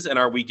it is, and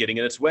are we getting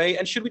in its way?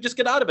 And should we just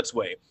get out of its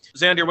way?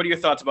 Xander, what are your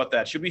thoughts about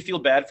that? Should we feel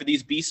bad for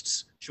these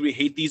beasts? Should we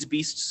hate these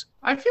beasts?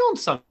 I feel in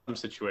some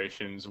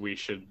situations we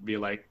should be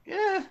like,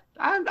 yeah,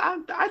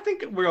 I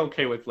think we're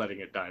okay with letting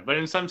it die. But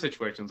in some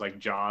situations like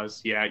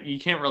Jaws, yeah, you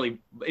can't really,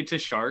 it's a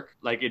shark,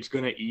 like it's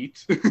going to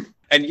eat.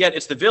 And yet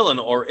it's the villain,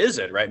 or is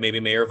it, right?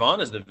 Maybe Mayor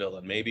Vaughn is the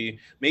villain. Maybe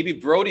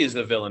Brody is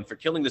the villain for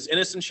killing this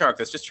innocent shark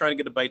that's just trying to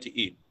get a bite to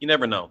eat. You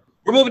never know.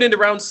 We're moving into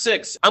round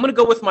 6. I'm going to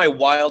go with my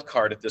wild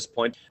card at this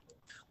point.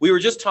 We were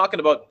just talking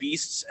about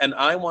beasts, and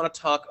I want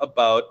to talk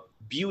about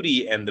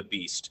Beauty and the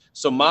Beast.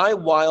 So my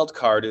wild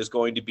card is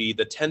going to be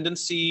the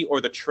tendency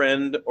or the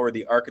trend or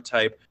the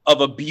archetype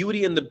of a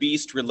Beauty and the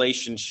Beast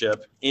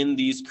relationship in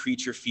these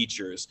creature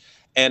features.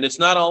 And it's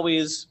not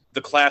always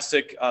the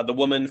classic, the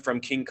woman from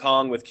King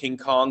Kong with King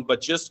Kong,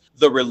 but just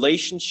the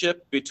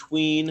relationship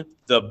between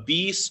the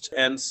beast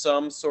and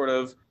some sort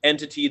of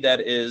entity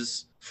that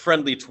is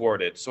friendly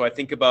toward it. So I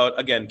think about,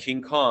 again,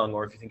 King Kong,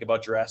 or if you think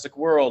about Jurassic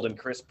World and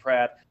Chris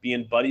Pratt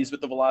being buddies with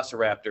the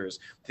Velociraptors.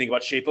 Think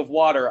about Shape of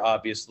Water,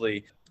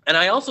 obviously. And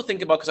I also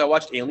think about, because I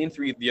watched Alien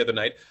 3 the other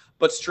night,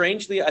 But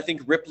strangely, I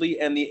think Ripley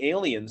and the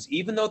aliens,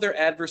 even though they're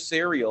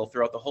adversarial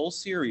throughout the whole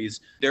series,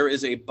 there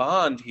is a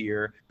bond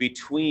here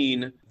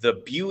between the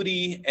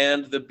Beauty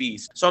and the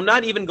Beast. So I'm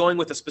not even going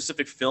with a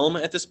specific film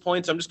at this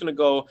point. So I'm just going to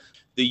go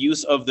the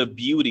use of the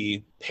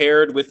Beauty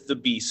paired with the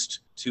Beast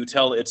to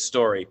tell its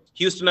story.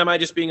 Houston, am I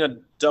just being a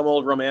dumb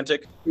old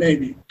romantic?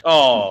 Maybe.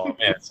 Oh,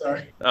 man.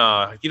 Sorry.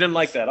 You didn't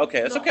like that.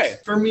 Okay, that's okay.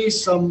 For me,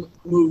 some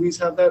movies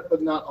have that,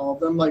 but not all of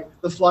them. Like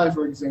The Fly,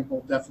 for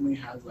example, definitely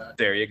has that.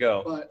 There you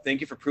go. But thank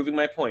you for proving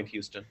my point,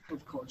 Houston.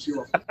 of course, you're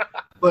welcome.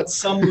 But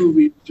some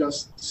movies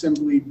just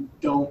simply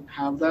don't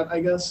have that, I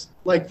guess.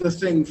 Like The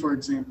Thing, for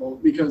example,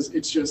 because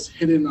it's just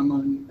hidden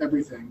among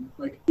everything.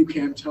 Like, you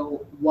can't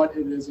tell what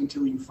it is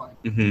until you find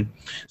it. Mm-hmm.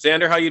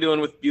 Xander, how you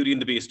doing with Beauty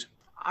and the Beast?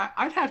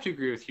 I'd have to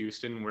agree with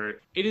Houston, where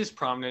it is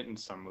prominent in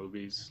some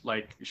movies,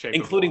 like Shape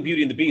Including of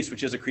Beauty and the Beast,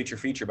 which is a creature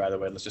feature, by the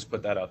way. Let's just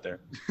put that out there.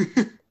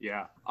 Water.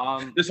 Yeah.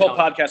 This whole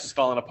podcast is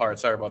falling apart.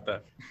 Sorry about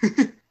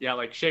that. Yeah,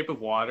 like Shape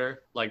of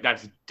Water, like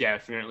that's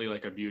definitely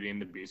like a Beauty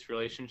and the Beast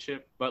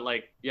relationship. But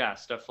like, yeah,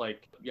 stuff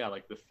like,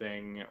 like The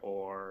Thing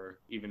or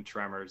even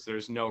Tremors,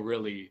 there's no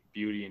really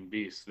Beauty and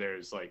Beast.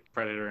 There's like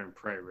Predator and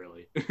Prey,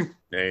 really.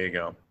 There you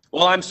go.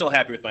 Well, I'm still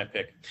happy with my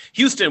pick.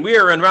 Houston, we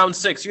are in round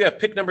 6. You have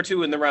pick number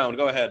 2 in the round.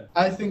 Go ahead.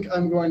 I think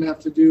I'm going to have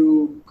to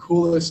do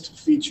coolest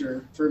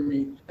feature for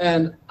me.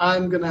 And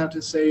I'm going to have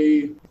to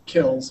say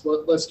kills.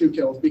 Let's do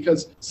kills,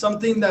 because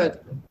something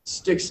that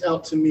sticks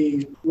out to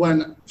me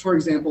when, for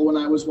example, when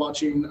I was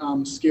watching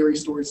Scary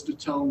Stories to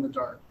Tell in the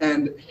Dark,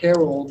 and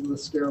Harold the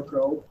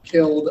Scarecrow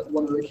killed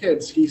one of the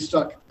kids. He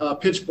stuck a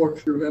pitchfork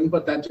through him,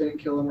 but that didn't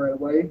kill him right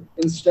away.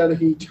 Instead,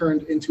 he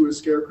turned into a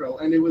scarecrow,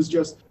 and it was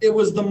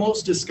the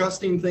most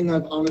disgusting thing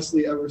I've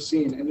honestly ever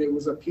seen, and it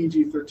was a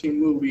PG-13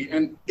 movie,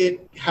 and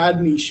it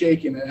had me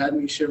shaking, it had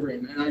me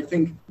shivering, and I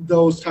think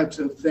those types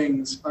of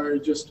things are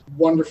just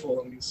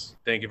wonderful in these.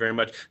 Thank you very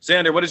much.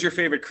 Xander, what is your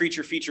favorite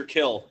creature feature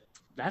kill?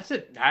 That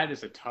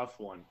is a tough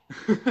one.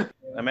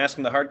 I'm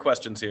asking the hard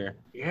questions here.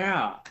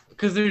 Yeah,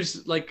 because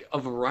there's like a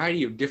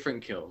variety of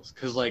different kills.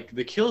 Because like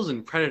the kills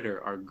in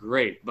Predator are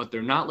great, but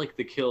they're not like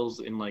the kills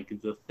in like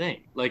The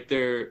Thing. Like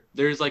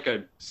there's like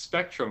a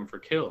spectrum for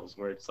kills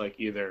where it's like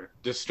either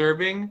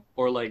disturbing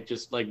or like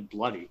just like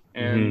bloody.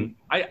 And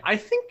I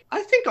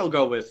think I'll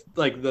go with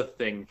like The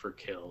Thing for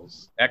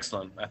kills.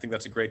 Excellent. I think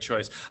that's a great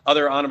choice.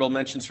 Other honorable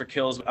mentions for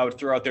kills, I would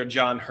throw out there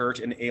John Hurt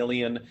in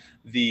Alien,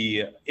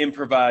 the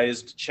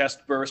improvised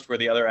chest burst where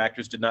the other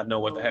actors did not know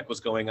what the heck was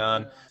going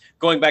on.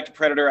 Going back to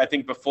Predator, I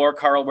think before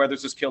Carl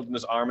Weathers is killed and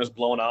his arm is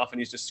blown off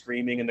and he's just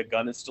screaming and the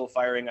gun is still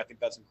firing, I think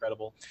that's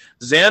incredible.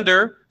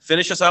 Xander,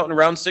 finish us out in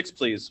round 6,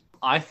 please.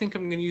 I think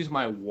I'm going to use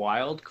my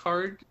wild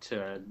card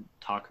to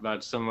talk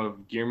about some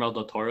of Guillermo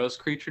del Toro's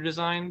creature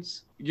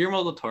designs.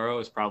 Guillermo del Toro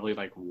is probably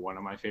like one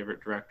of my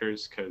favorite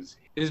directors because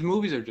his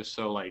movies are just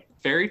so like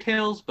fairy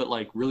tales, but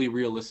like really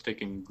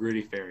realistic and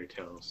gritty fairy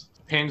tales.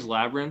 Pan's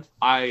Labyrinth,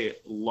 I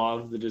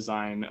love the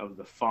design of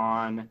the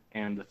fawn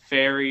and the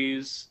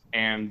fairies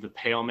and the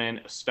Pale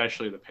Man,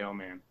 especially the Pale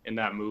Man in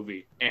that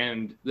movie.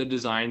 And the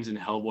designs in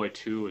Hellboy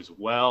 2 as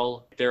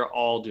well. They're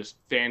all just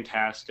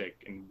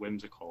fantastic and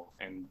whimsical.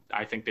 And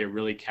I think they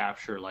really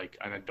capture like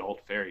an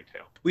adult fairy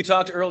tale. We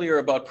talked earlier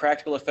about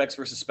practical effects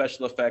versus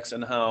special effects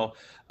and how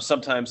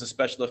sometimes the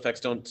special effects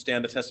don't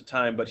stand the test of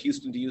time. But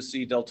Houston, do you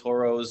see Del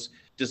Toro's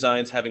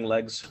designs having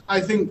legs? I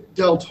think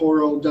Del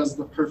Toro does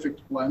the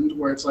perfect blend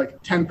where it's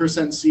like 10%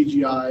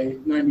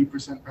 CGI,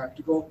 90%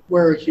 practical,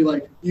 where he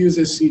like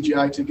uses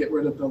CGI to get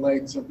rid of the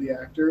legs of the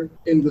actor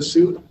in the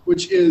suit,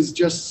 which is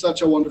just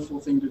such a wonderful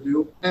thing to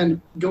do.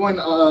 And going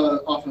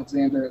off of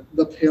Xander,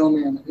 the Pale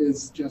Man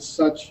is just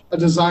such a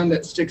design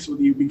that sticks with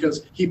you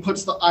because he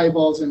puts the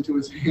eyeballs into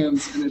his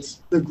hands and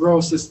it's the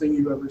grossest thing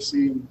you've ever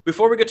seen.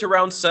 Before we get to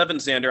round 7,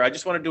 Xander, I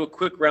just want to do a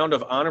quick round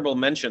of honorable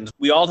mentions.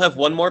 We all have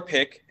one more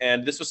pick,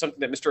 and this was something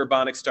that Mr.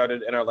 Urbanik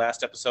started in our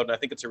last episode, and I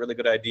think it's a really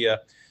good idea.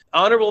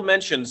 Honorable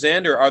mention,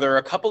 Xander, are there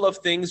a couple of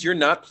things you're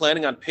not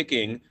planning on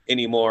picking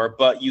anymore,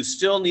 but you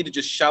still need to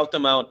just shout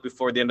them out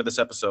before the end of this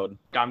episode?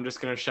 I'm just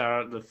going to shout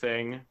out The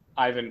Thing.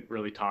 I haven't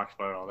really talked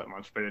about it all that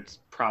much, but it's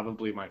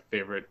probably my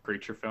favorite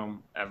creature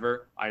film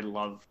ever. I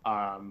love,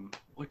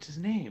 what's his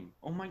name?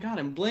 Oh my God,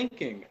 I'm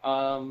blanking.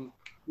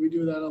 We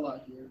do that a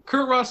lot here.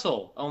 Kurt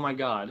Russell. Oh my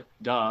God.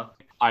 Duh.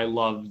 I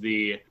love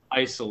the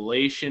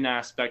isolation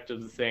aspect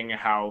of The Thing,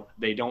 how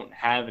they don't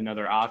have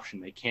another option.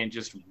 They can't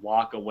just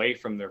walk away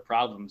from their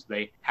problems.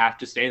 They have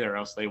to stay there or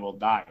else they will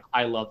die.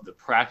 I love the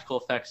practical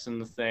effects in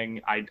The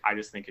Thing. I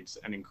just think it's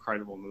an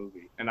incredible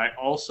movie. And I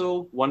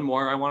also, one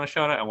more I want to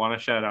shout out. I want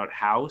to shout out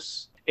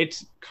House.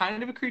 It's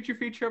kind of a creature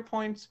feature at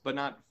points, but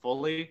not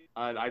fully.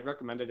 I'd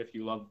recommend it if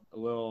you love a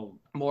little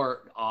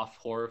more off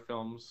horror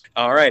films.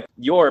 All right.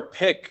 Your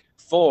pick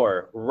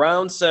for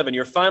round 7,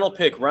 your final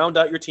pick. Round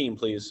out your team,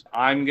 please.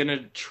 I'm going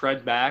to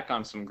tread back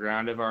on some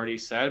ground I've already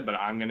said, but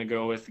I'm going to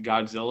go with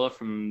Godzilla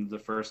from the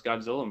first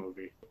Godzilla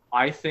movie.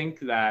 I think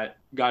that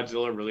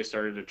Godzilla really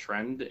started a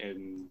trend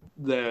in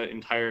the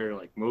entire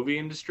like movie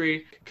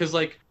industry, because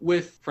like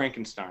with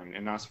Frankenstein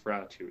and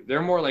Nosferatu,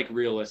 they're more like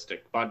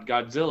realistic, but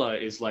Godzilla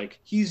is like,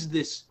 he's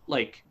this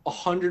like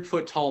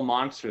 100-foot tall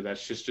monster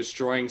that's just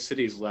destroying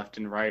cities left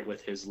and right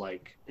with his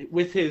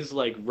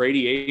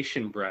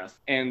radiation breath,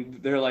 and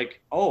they're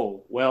like,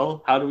 oh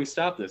well, how do we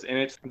stop this? And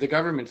it's the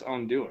government's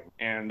own doing.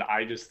 And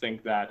I just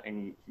think that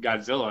in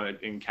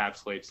Godzilla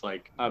encapsulates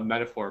like a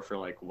metaphor for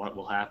like what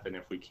will happen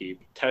if we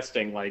keep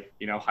testing like,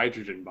 you know,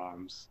 hydrogen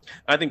bombs.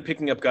 I think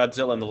picking up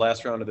Godzilla in the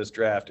last round of this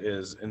draft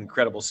is an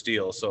incredible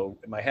steal. So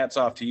my hat's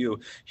off to you.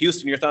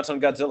 Houston, your thoughts on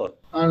Godzilla?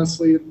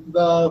 Honestly,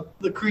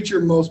 the creature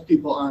most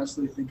people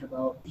honestly think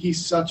about.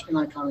 He's such an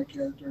iconic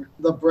character.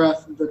 The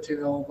breath, the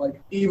tail,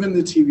 like even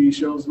the TV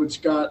shows,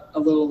 which got a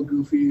little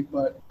goofy,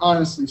 but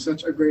honestly,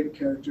 such a great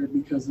character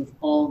because of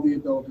all the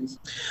abilities.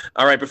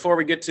 All right, before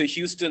we get to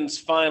Houston's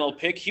final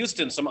pick,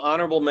 Houston, some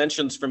honorable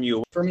mentions from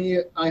you. For me,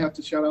 I have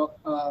to shout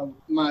out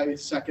my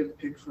second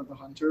pick for the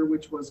Hunter,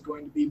 which was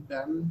going to be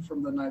Ben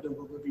from the Night of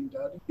the Living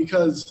Dead,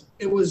 because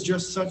it was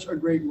just such a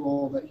great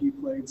role that he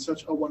played,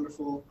 such a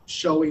wonderful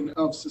showing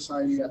of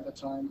society at the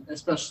time,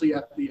 especially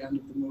at the end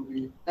of the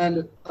movie.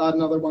 And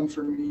another one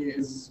for me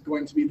is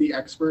going to be the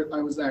Expert.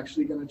 I was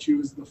actually going to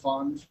choose the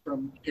Fawn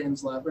from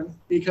Pan's Labyrinth,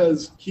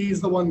 because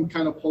he's the one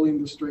kind of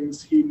pulling the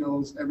strings. He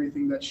knows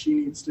everything that she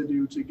needs to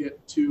do to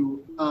get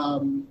to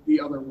the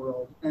other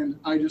world. And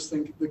I just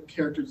think the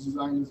character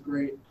design is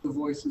great. The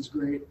voice is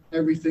great.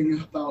 Everything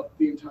about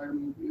the entire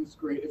movie is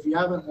great. If you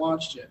haven't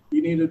watched it,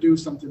 you need to do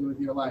something with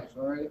your life,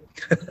 all right?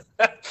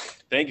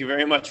 Thank you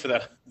very much for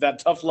that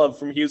tough love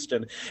from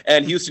Houston.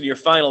 And Houston, your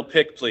final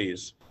pick,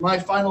 please. My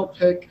final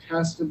pick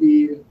has to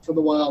be, for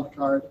the wild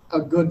card, a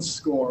good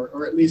score,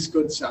 or at least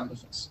good sound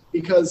effects.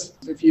 Because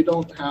if you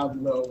don't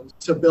have those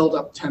to build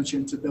up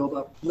tension, to build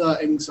up the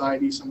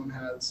anxiety someone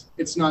has,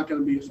 it's not going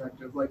to be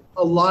effective. Like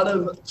a lot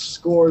of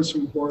scores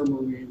from horror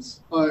movies,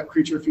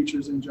 creature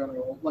features in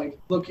general, like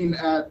looking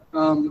at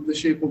The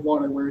Shape of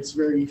Water, where it's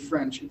very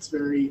French, it's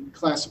very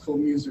classical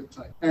music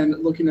type,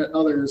 and looking at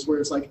others where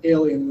it's like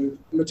Alien with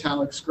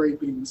metallic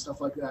scraping and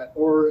stuff like that.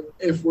 Or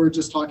if we're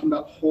just talking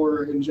about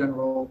horror in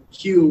general,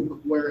 Cube,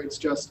 where it's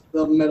just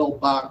the metal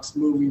box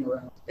moving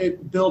around.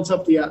 It builds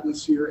up the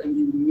atmosphere, and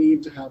you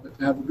need to have it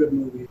to have a good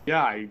movie.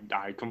 Yeah,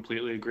 I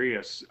completely agree.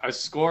 A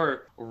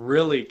score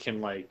really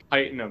can like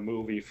heighten a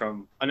movie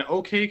from an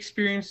okay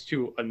experience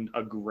to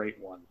a great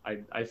one.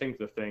 I think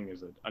The Thing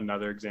is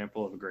another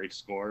example of a great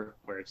score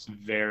where it's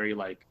very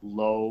like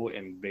low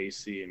and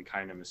bassy and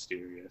kind of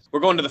mysterious. We're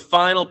going to the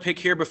final pick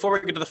here. Before we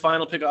get to the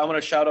final pick, I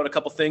want to shout out a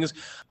couple things.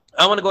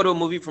 I want to go to a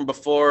movie from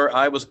before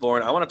I was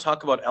born. I want to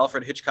talk about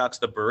Alfred Hitchcock's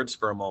The Birds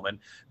for a moment,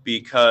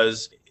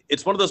 because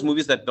it's one of those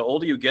movies that the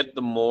older you get,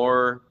 the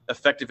more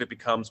effective it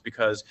becomes,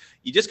 because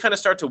you just kind of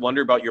start to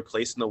wonder about your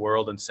place in the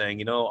world and saying,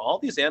 you know, all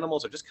these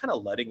animals are just kind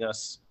of letting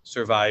us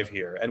survive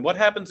here. And what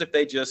happens if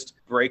they just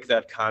break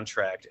that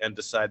contract and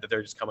decide that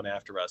they're just coming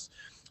after us?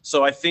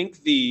 So I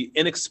think the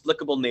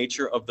inexplicable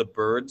nature of the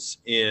birds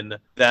in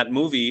that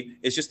movie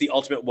is just the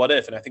ultimate what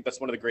if. And I think that's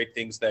one of the great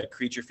things that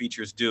creature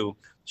features do.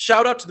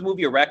 Shout out to the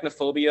movie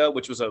Arachnophobia,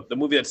 which was the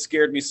movie that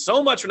scared me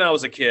so much when I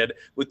was a kid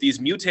with these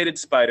mutated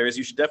spiders.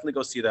 You should definitely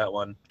go see that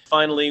one.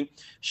 Finally,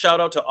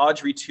 shout out to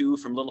Audrey 2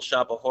 from Little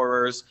Shop of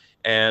Horrors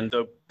and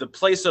the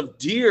place of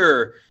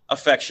dear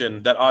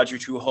affection that Audrey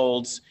 2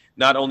 holds,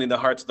 not only in the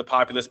hearts of the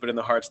populace, but in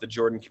the hearts of the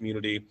Jordan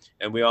community.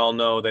 And we all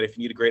know that if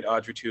you need a great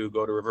Audrey 2,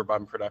 go to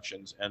Riverbomb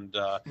Productions and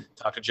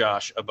talk to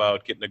Josh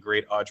about getting a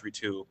great Audrey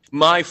 2.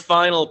 My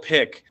final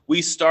pick.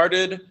 We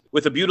started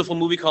with a beautiful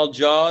movie called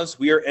Jaws.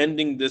 We are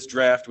ending this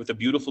draft with a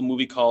beautiful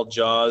movie called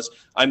Jaws.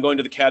 I'm going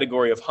to the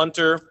category of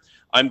Hunter.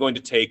 I'm going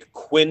to take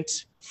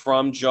Quint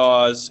from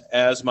Jaws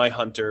as my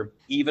Hunter.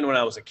 Even when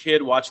I was a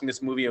kid watching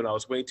this movie, when I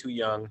was way too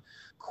young,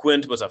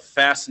 Quint was a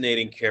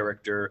fascinating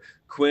character.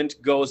 Quint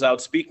goes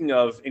out, speaking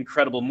of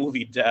incredible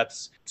movie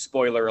deaths,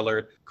 spoiler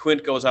alert,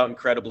 Quint goes out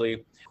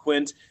incredibly.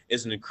 Quint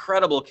is an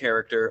incredible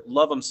character.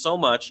 Love him so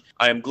much.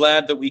 I am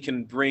glad that we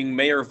can bring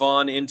Mayor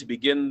Vaughn in to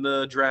begin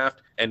the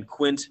draft and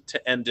Quint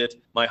to end it.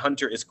 My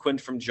Hunter is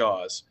Quint from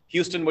Jaws.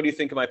 Houston, what do you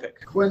think of my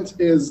pick? Quint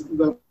is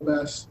the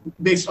best,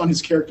 based on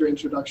his character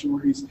introduction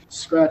where he's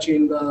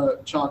scratching the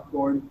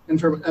chalkboard, and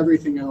from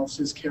everything else,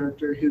 his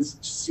character, his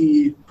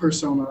sea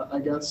persona, I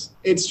guess.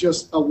 It's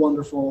just a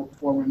wonderful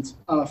performance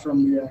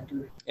from the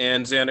actor.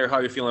 And Xander, how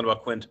are you feeling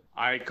about Quint?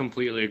 I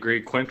completely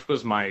agree. Quint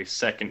was my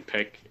second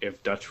pick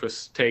if Dutch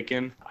was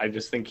taken. I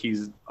just think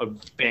he's a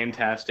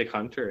fantastic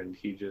hunter, and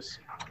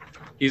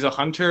he's a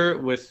hunter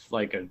with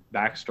like a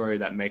backstory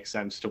that makes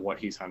sense to what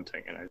he's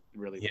hunting, and I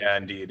really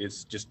indeed,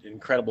 it's just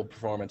incredible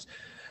performance.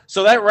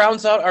 So that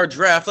rounds out our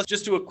draft. Let's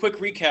just do a quick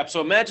recap. So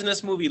imagine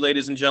this movie,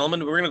 ladies and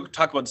gentlemen. We're going to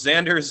talk about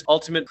Xander's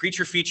ultimate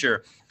creature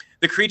feature.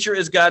 The creature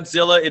is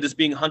Godzilla. It is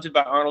being hunted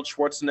by Arnold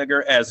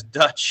Schwarzenegger as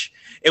Dutch.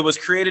 It was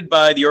created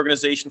by the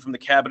organization from the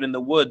Cabin in the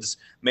Woods.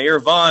 Mayor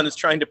Vaughn is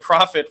trying to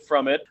profit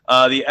from it.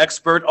 The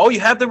expert, you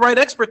have the right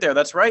expert there.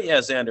 That's right, yeah,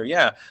 Xander,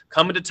 yeah.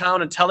 Coming to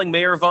town and telling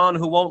Mayor Vaughn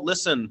who won't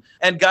listen.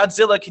 And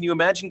Godzilla, can you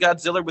imagine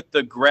Godzilla with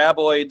the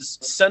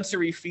graboids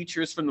sensory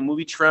features from the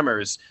movie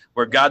Tremors,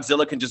 where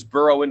Godzilla can just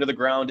burrow into the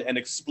ground and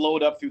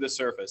explode up through the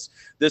surface?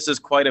 This is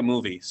quite a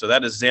movie. So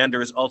that is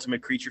Xander's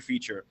ultimate creature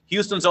feature.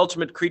 Houston's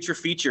ultimate creature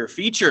feature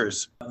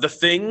features The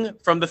Thing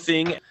from The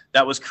Thing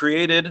that was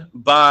created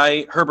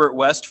by Herbert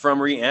West from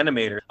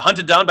Reanimator,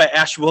 hunted down by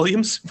Ash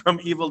Williams from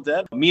Evil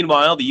Dead.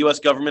 Meanwhile, the U.S.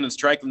 government and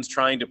Strickland's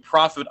trying to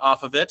profit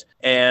off of it,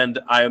 and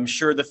I am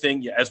sure The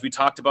Thing, as we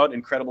talked about,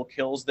 incredible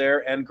kills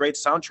there and great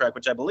soundtrack,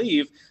 which I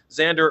believe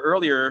Xander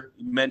earlier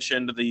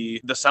mentioned the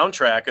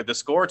soundtrack or the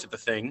score to The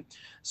Thing.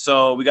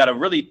 So we got a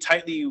really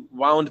tightly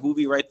wound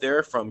movie right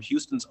there from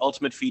Houston's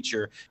ultimate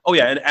feature. Oh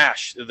yeah, and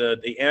Ash,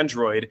 the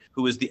android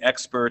who is the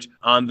expert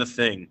on The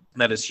Thing.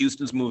 That is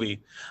Houston's movie.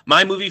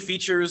 My movie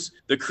features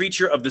the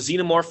creature of the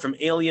xenomorph from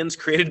Aliens,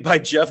 created by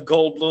Jeff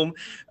Goldblum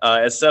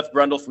as Seth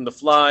Brundle from The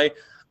Fly.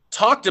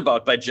 Talked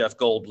about by Jeff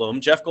Goldblum.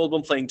 Jeff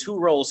Goldblum playing two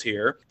roles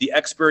here, the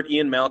expert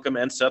Ian Malcolm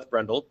and Seth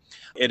Brundle.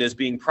 It is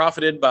being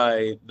profited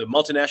by the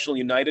multinational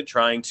United,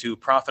 trying to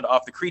profit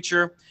off the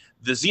creature.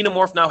 The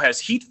xenomorph now has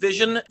heat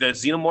vision. The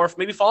xenomorph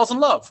maybe falls in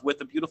love with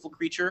the beautiful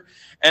creature.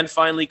 And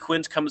finally,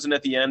 Quint comes in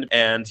at the end,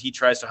 and he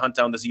tries to hunt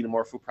down the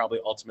xenomorph, who probably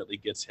ultimately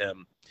gets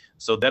him.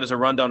 So that is a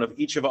rundown of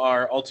each of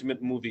our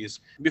ultimate movies.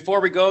 Before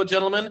we go,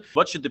 gentlemen,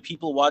 what should the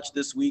people watch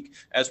this week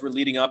as we're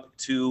leading up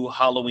to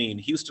Halloween?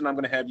 Houston, I'm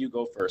going to have you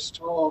go first.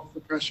 Oh,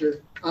 the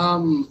pressure.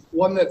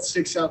 One that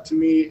sticks out to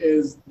me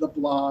is The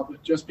Blob,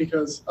 just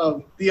because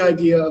of the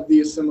idea of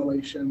the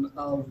assimilation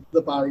of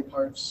the body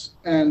parts.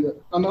 And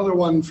another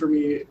one for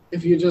me,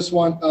 if you just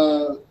want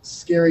a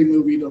scary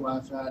movie to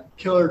laugh at,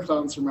 Killer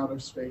Clowns from Outer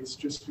Space,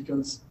 just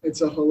because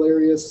it's a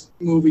hilarious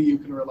movie you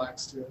can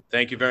relax to.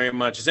 Thank you very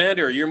much.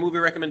 Xander, your movie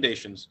recommendations?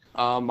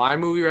 My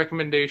movie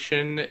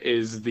recommendation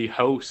is The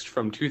Host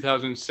from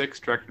 2006,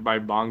 directed by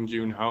Bong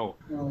Joon-ho.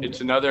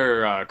 It's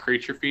another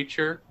creature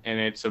feature, and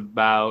it's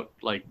about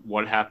like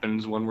what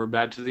happens when we're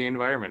bad to the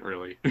environment,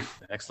 really.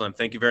 Excellent.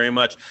 Thank you very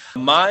much.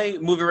 My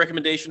movie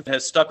recommendation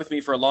has stuck with me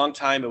for a long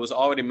time. It was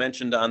already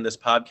mentioned on this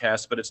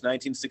podcast, but it's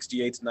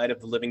 1968's Night of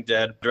the Living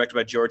Dead, directed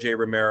by George A.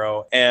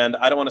 Romero. And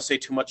I don't want to say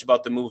too much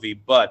about the movie,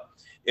 but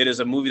it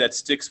is a movie that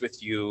sticks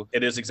with you.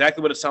 It is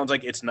exactly what it sounds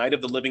like. It's Night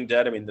of the Living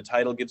Dead. I mean, the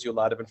title gives you a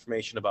lot of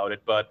information about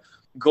it, but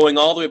going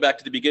all the way back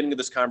to the beginning of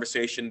this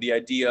conversation, the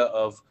idea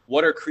of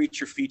what are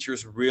creature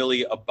features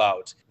really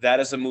about?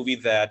 That is a movie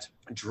that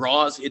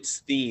draws its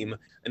theme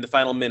in the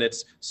final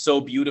minutes so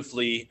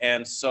beautifully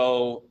and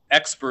so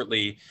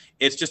expertly.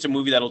 It's just a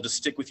movie that'll just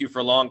stick with you for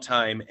a long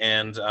time,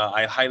 and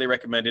I highly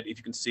recommend it if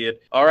you can see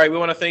it. All right, we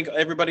want to thank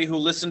everybody who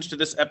listened to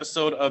this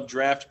episode of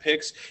Draft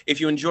Picks. If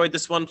you enjoyed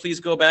this one, please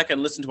go back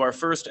and listen to our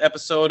first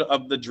episode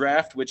of the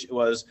draft, which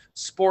was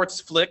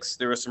Sports Flicks.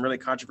 There were some really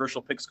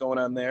controversial picks going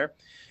on there.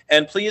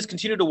 And please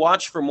continue to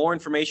watch for more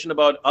information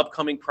about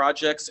upcoming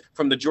projects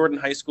from the Jordan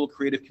High School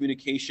Creative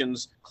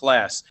Communications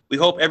class. We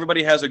hope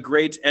everybody has a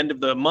great end of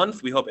the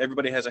month. We hope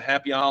everybody has a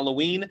happy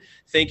Halloween.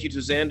 Thank you to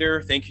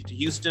Xander. Thank you to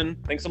Houston.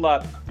 Thanks a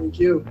lot. Thank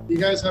you. You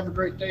guys have a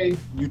great day.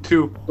 You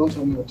too. Don't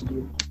tell me what to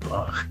do.